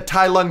me that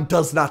Tai Lung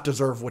does not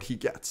deserve what he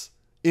gets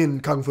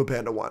in Kung Fu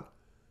Panda 1.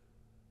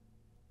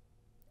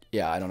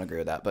 Yeah, I don't agree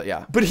with that, but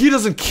yeah. But he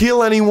doesn't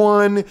kill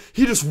anyone.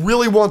 He just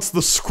really wants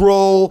the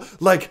scroll.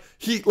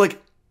 He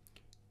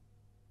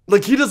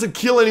doesn't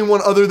kill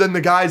anyone other than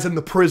the guys in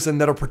the prison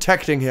that are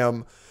protecting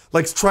him,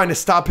 like trying to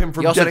stop him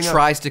from getting. He also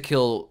tries to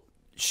kill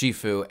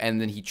Shifu,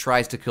 and then he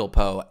tries to kill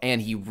Poe,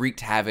 and he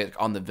wreaked havoc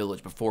on the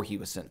village before he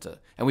was sent to.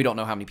 And we don't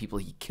know how many people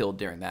he killed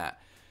during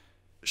that.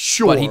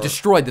 Sure. But he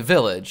destroyed the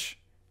village.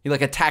 He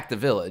like attacked the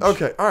village.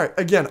 Okay, all right.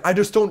 Again, I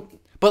just don't.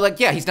 But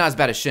like, yeah, he's not as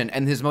bad as Shin,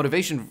 and his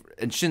motivation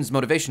and Shin's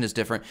motivation is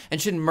different. And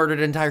Shin murdered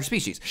an entire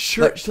species.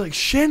 Sure, like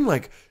Shin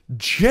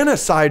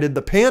genocided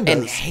the pandas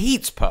and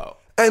hates Poe.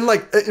 And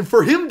like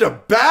for him to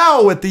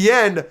bow at the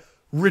end,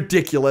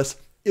 ridiculous.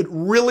 It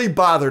really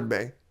bothered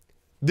me.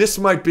 This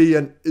might be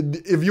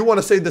if you want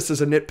to say this is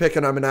a nitpick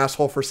and I'm an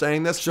asshole for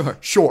saying this,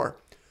 sure.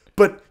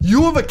 But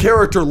you have a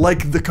character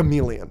like the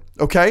Chameleon,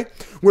 okay?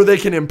 Where they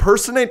can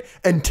impersonate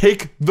and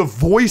take the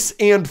voice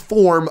and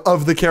form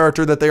of the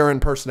character that they are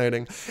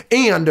impersonating.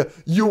 And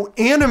you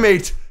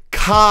animate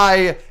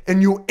Kai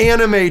and you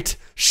animate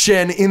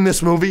Shen in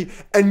this movie,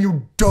 and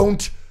you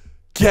don't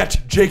get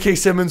J.K.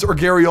 Simmons or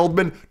Gary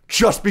Oldman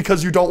just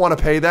because you don't want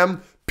to pay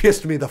them.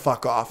 Pissed me the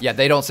fuck off. Yeah,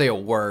 they don't say a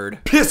word.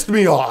 Pissed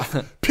me off.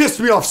 Pissed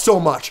me off so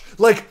much.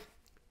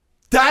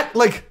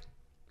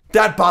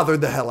 That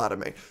bothered the hell out of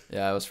me.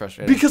 Yeah, it was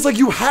frustrating. Because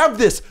you have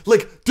this,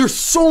 there's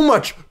so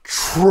much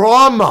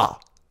trauma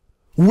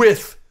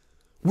with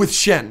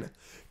Shen.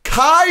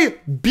 Kai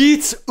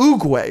beats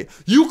Oogway.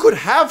 You could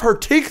have her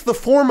take the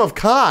form of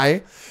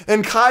Kai,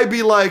 and Kai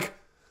be like,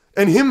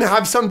 and him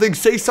have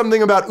say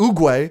something about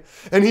Oogway,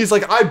 and he's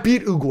like, I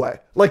beat Oogway.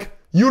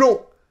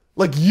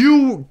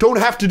 You don't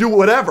have to do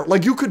whatever.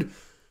 You could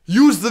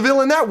use the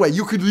villain that way.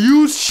 You could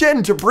use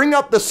Shen to bring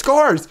up the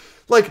scars.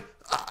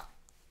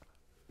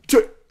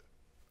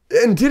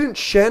 And didn't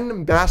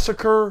Shen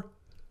massacre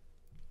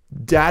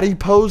Daddy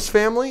Poe's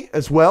family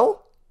as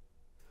well?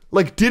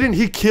 Didn't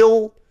he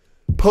kill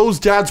Poe's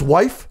dad's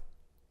wife?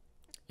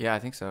 Yeah, I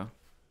think so.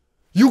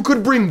 You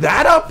could bring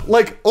that up?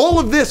 All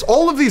of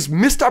these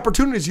missed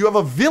opportunities. You have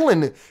a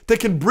villain that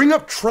can bring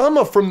up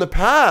trauma from the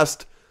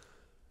past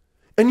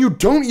and you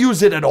don't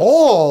use it at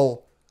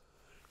all.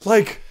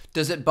 Like,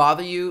 does it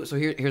bother you? So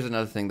here's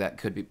another thing that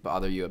could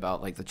bother you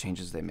about like the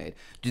changes they made.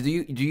 Do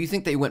you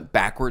think they went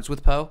backwards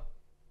with Poe?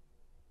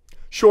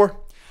 Sure.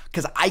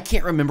 Because I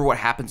can't remember what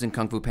happens in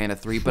Kung Fu Panda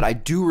 3, but I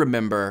do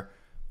remember,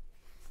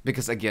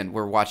 because again,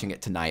 we're watching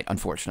it tonight,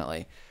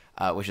 unfortunately,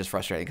 which is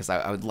frustrating because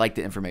I would like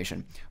the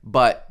information.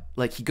 But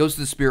like he goes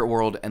to the spirit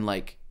world and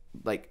like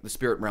the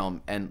spirit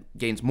realm and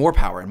gains more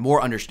power and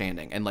more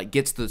understanding and like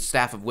gets the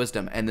staff of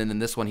wisdom. And then in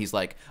this one, he's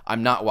like,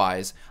 I'm not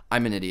wise.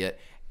 I'm an idiot.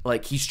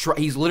 Like he's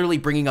literally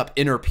bringing up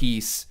inner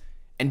peace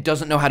and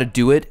doesn't know how to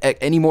do it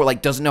anymore,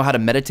 like doesn't know how to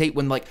meditate,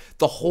 when like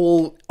the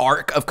whole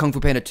arc of Kung Fu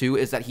Panda 2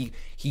 is that he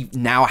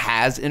now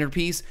has inner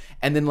peace.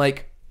 And then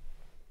like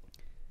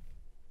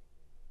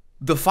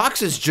the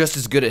fox is just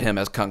as good at him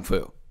as Kung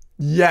Fu.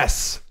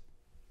 Yes.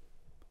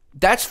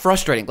 That's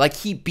frustrating. Like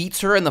he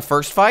beats her in the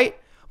first fight,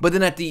 but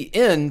then at the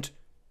end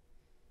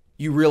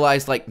you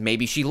realize like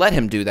maybe she let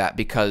him do that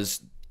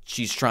because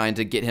she's trying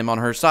to get him on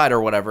her side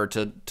or whatever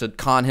to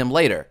con him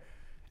later.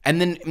 And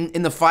then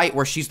in the fight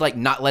where she's like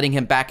not letting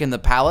him back in the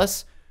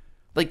palace,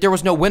 like there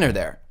was no winner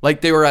there.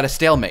 Like they were at a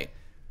stalemate.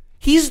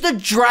 He's the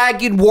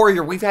Dragon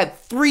Warrior. We've had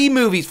 3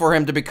 movies for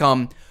him to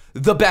become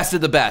the best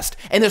of the best.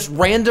 And this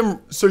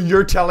random... So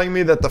you're telling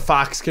me that the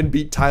fox can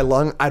beat Tai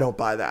Lung? I don't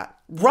buy that.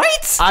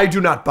 Right? I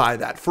do not buy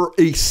that for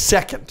a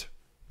second.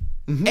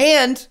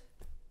 Mm-hmm.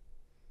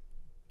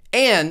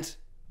 And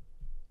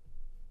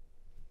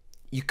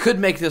you could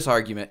make this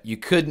argument. You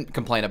couldn't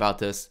complain about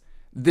this.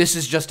 This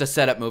is just a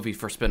setup movie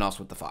for spinoffs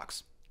with the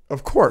fox.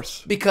 Of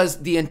course.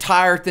 Because the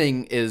entire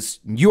thing is,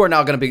 you are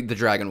now going to be the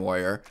Dragon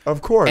Warrior.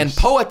 Of course. And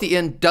Poe at the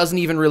end doesn't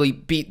even really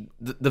beat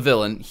the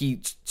villain. He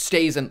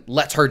stays and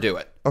lets her do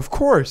it. Of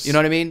course. You know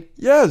what I mean?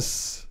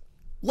 Yes.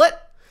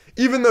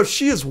 Even though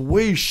she is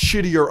way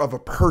shittier of a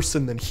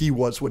person than he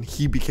was when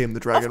he became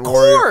the Dragon Warrior.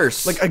 Warrior. Of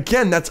course. Like,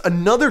 again, that's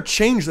another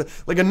change.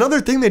 Like, another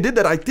thing they did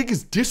that I think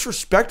is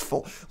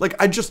disrespectful. Like,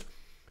 I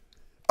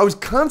was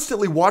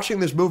constantly watching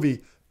this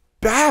movie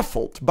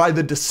baffled by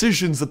the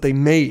decisions that they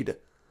made.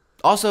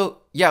 Also,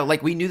 yeah,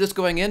 like we knew this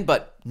going in,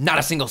 but not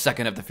a single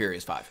second of the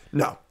Furious 5.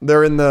 No,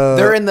 they're in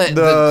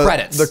the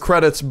credits. The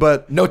credits,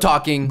 but no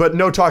talking. But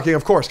no talking,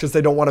 of course, because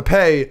they don't want to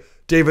pay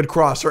David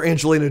Cross or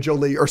Angelina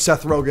Jolie or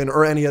Seth Rogen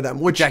or any of them.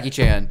 Which Jackie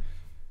Chan.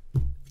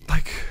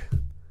 Like,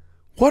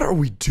 what are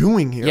we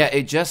doing here? Yeah,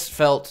 it just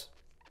felt...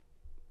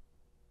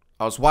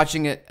 I was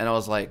watching it and I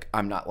was like,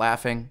 I'm not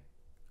laughing.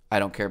 I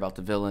don't care about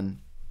the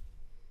villain.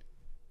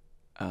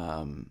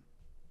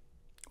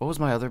 What was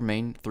my other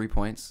main 3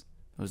 points?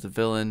 It was the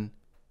villain.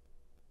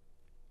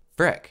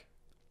 Frick.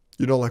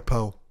 You don't like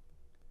Poe.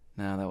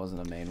 No, that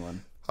wasn't a main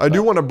one. I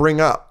do want to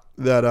bring up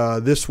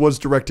that this was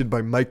directed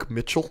by Mike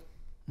Mitchell,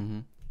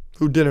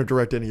 who didn't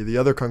direct any of the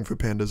other Kung Fu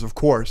Pandas, of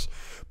course,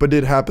 but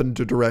did happen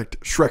to direct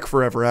Shrek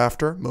Forever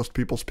After, most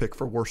people's pick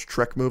for worst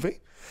Shrek movie.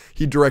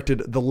 He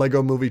directed the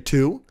Lego Movie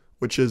 2,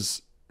 which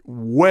is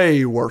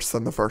way worse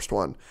than the first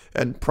one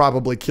and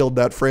probably killed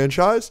that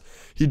franchise.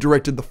 He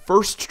directed the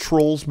first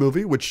Trolls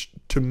movie, which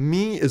to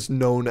me is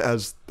known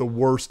as the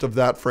worst of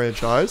that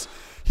franchise.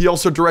 He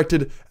also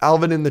directed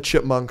Alvin and the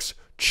Chipmunks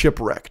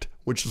Chipwrecked,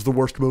 which is the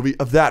worst movie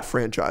of that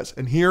franchise.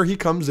 And here he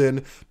comes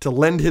in to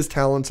lend his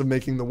talents of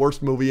making the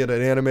worst movie in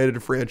an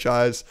animated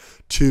franchise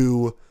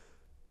to...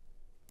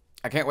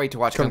 I can't wait to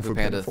watch Kung Fu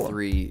Panda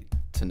 3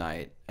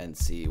 tonight and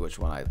see which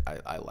one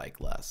I like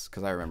less.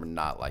 Because I remember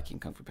not liking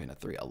Kung Fu Panda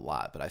 3 a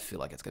lot, but I feel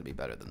like it's going to be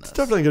better than this. It's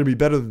definitely going to be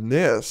better than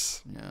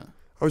this. Yeah.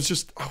 I was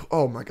just,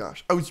 oh my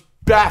gosh. I was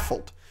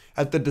baffled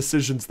at the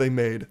decisions they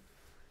made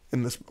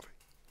in this movie.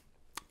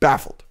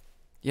 Baffled.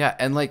 Yeah,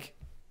 and like,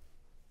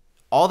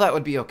 all that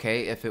would be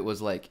okay if it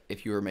was like,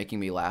 if you were making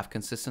me laugh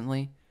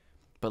consistently.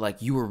 But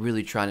like, you were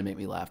really trying to make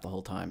me laugh the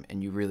whole time,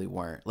 and you really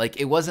weren't. Like,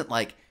 it wasn't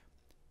like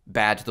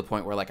bad to the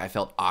point where like I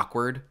felt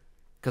awkward.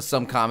 Because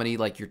some comedy,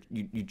 like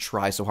you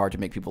try so hard to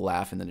make people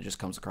laugh and then it just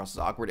comes across as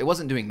awkward. It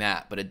wasn't doing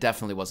that, but it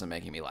definitely wasn't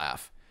making me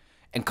laugh.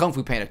 And Kung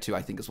Fu Panda 2,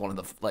 I think, is one of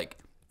the like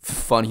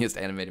funniest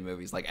animated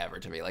movies like ever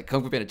to me. Like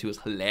Kung Fu Panda 2 is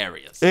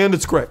hilarious. And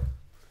it's great.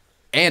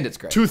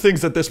 Two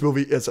things that this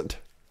movie isn't.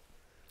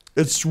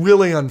 It's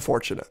really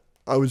unfortunate.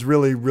 I was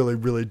really, really,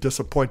 really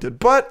disappointed.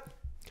 But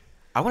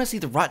I want to see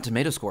the Rotten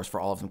Tomato scores for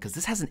all of them because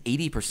this has an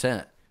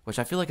 80%, which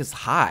I feel like is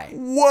high.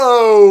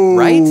 Whoa.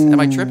 Right? Am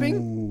I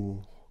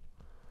tripping?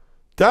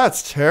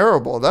 That's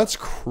terrible. That's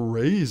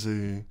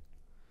crazy.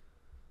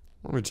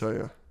 Let me tell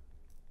you.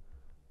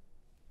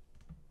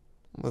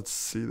 Let's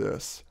see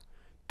this.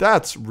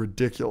 That's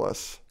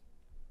ridiculous.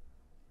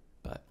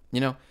 But,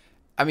 you know,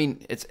 I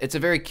mean, it's a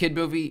very kid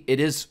movie.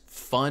 It is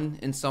fun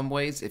in some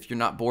ways if you're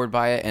not bored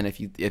by it and if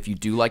you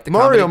do like the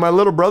Mario, comedy. my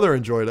little brother,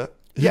 enjoyed it.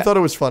 He thought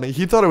it was funny.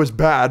 He thought it was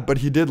bad, but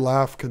he did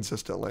laugh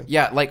consistently.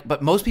 Yeah, like,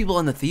 but most people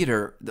in the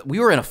theater, we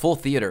were in a full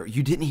theater.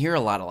 You didn't hear a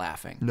lot of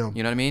laughing. No.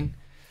 You know what I mean?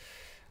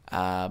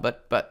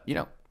 But you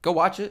know, go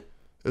watch it.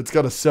 It's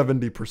got a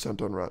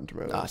 70% on Rotten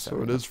Tomatoes,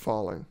 so it is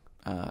falling.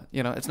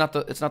 You know, it's not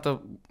the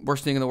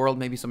worst thing in the world.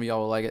 Maybe some of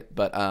y'all will like it,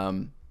 but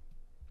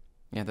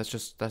yeah, that's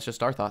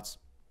just our thoughts.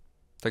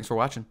 Thanks for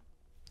watching.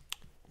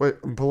 Wait,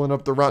 I'm pulling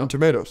up the Rotten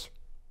Tomatoes.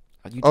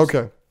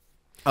 Okay.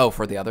 Oh,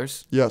 for the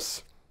others?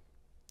 Yes.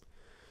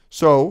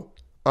 So,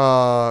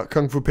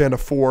 Kung Fu Panda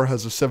 4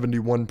 has a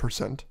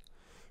 71%.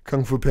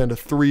 Kung Fu Panda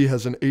 3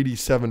 has an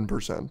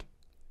 87%.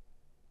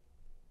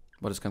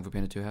 What does Kung Fu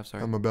Panda 2 have?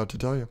 Sorry. I'm about to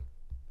tell you.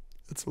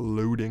 It's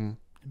loading.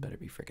 It better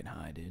be freaking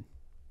high, dude.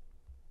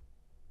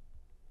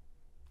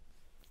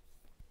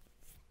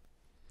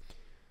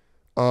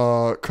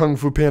 Kung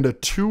Fu Panda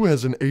 2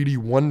 has an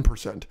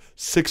 81%,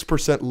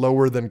 6%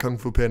 lower than Kung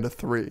Fu Panda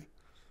 3.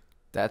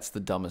 That's the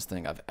dumbest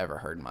thing I've ever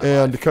heard in my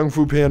And life. Kung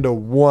Fu Panda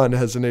 1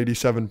 has an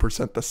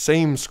 87%, the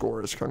same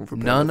score as Kung Fu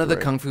Panda None 3. of the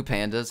Kung Fu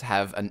Pandas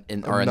have are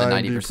in the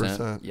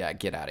 90%. Yeah,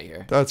 get out of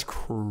here. That's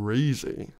crazy.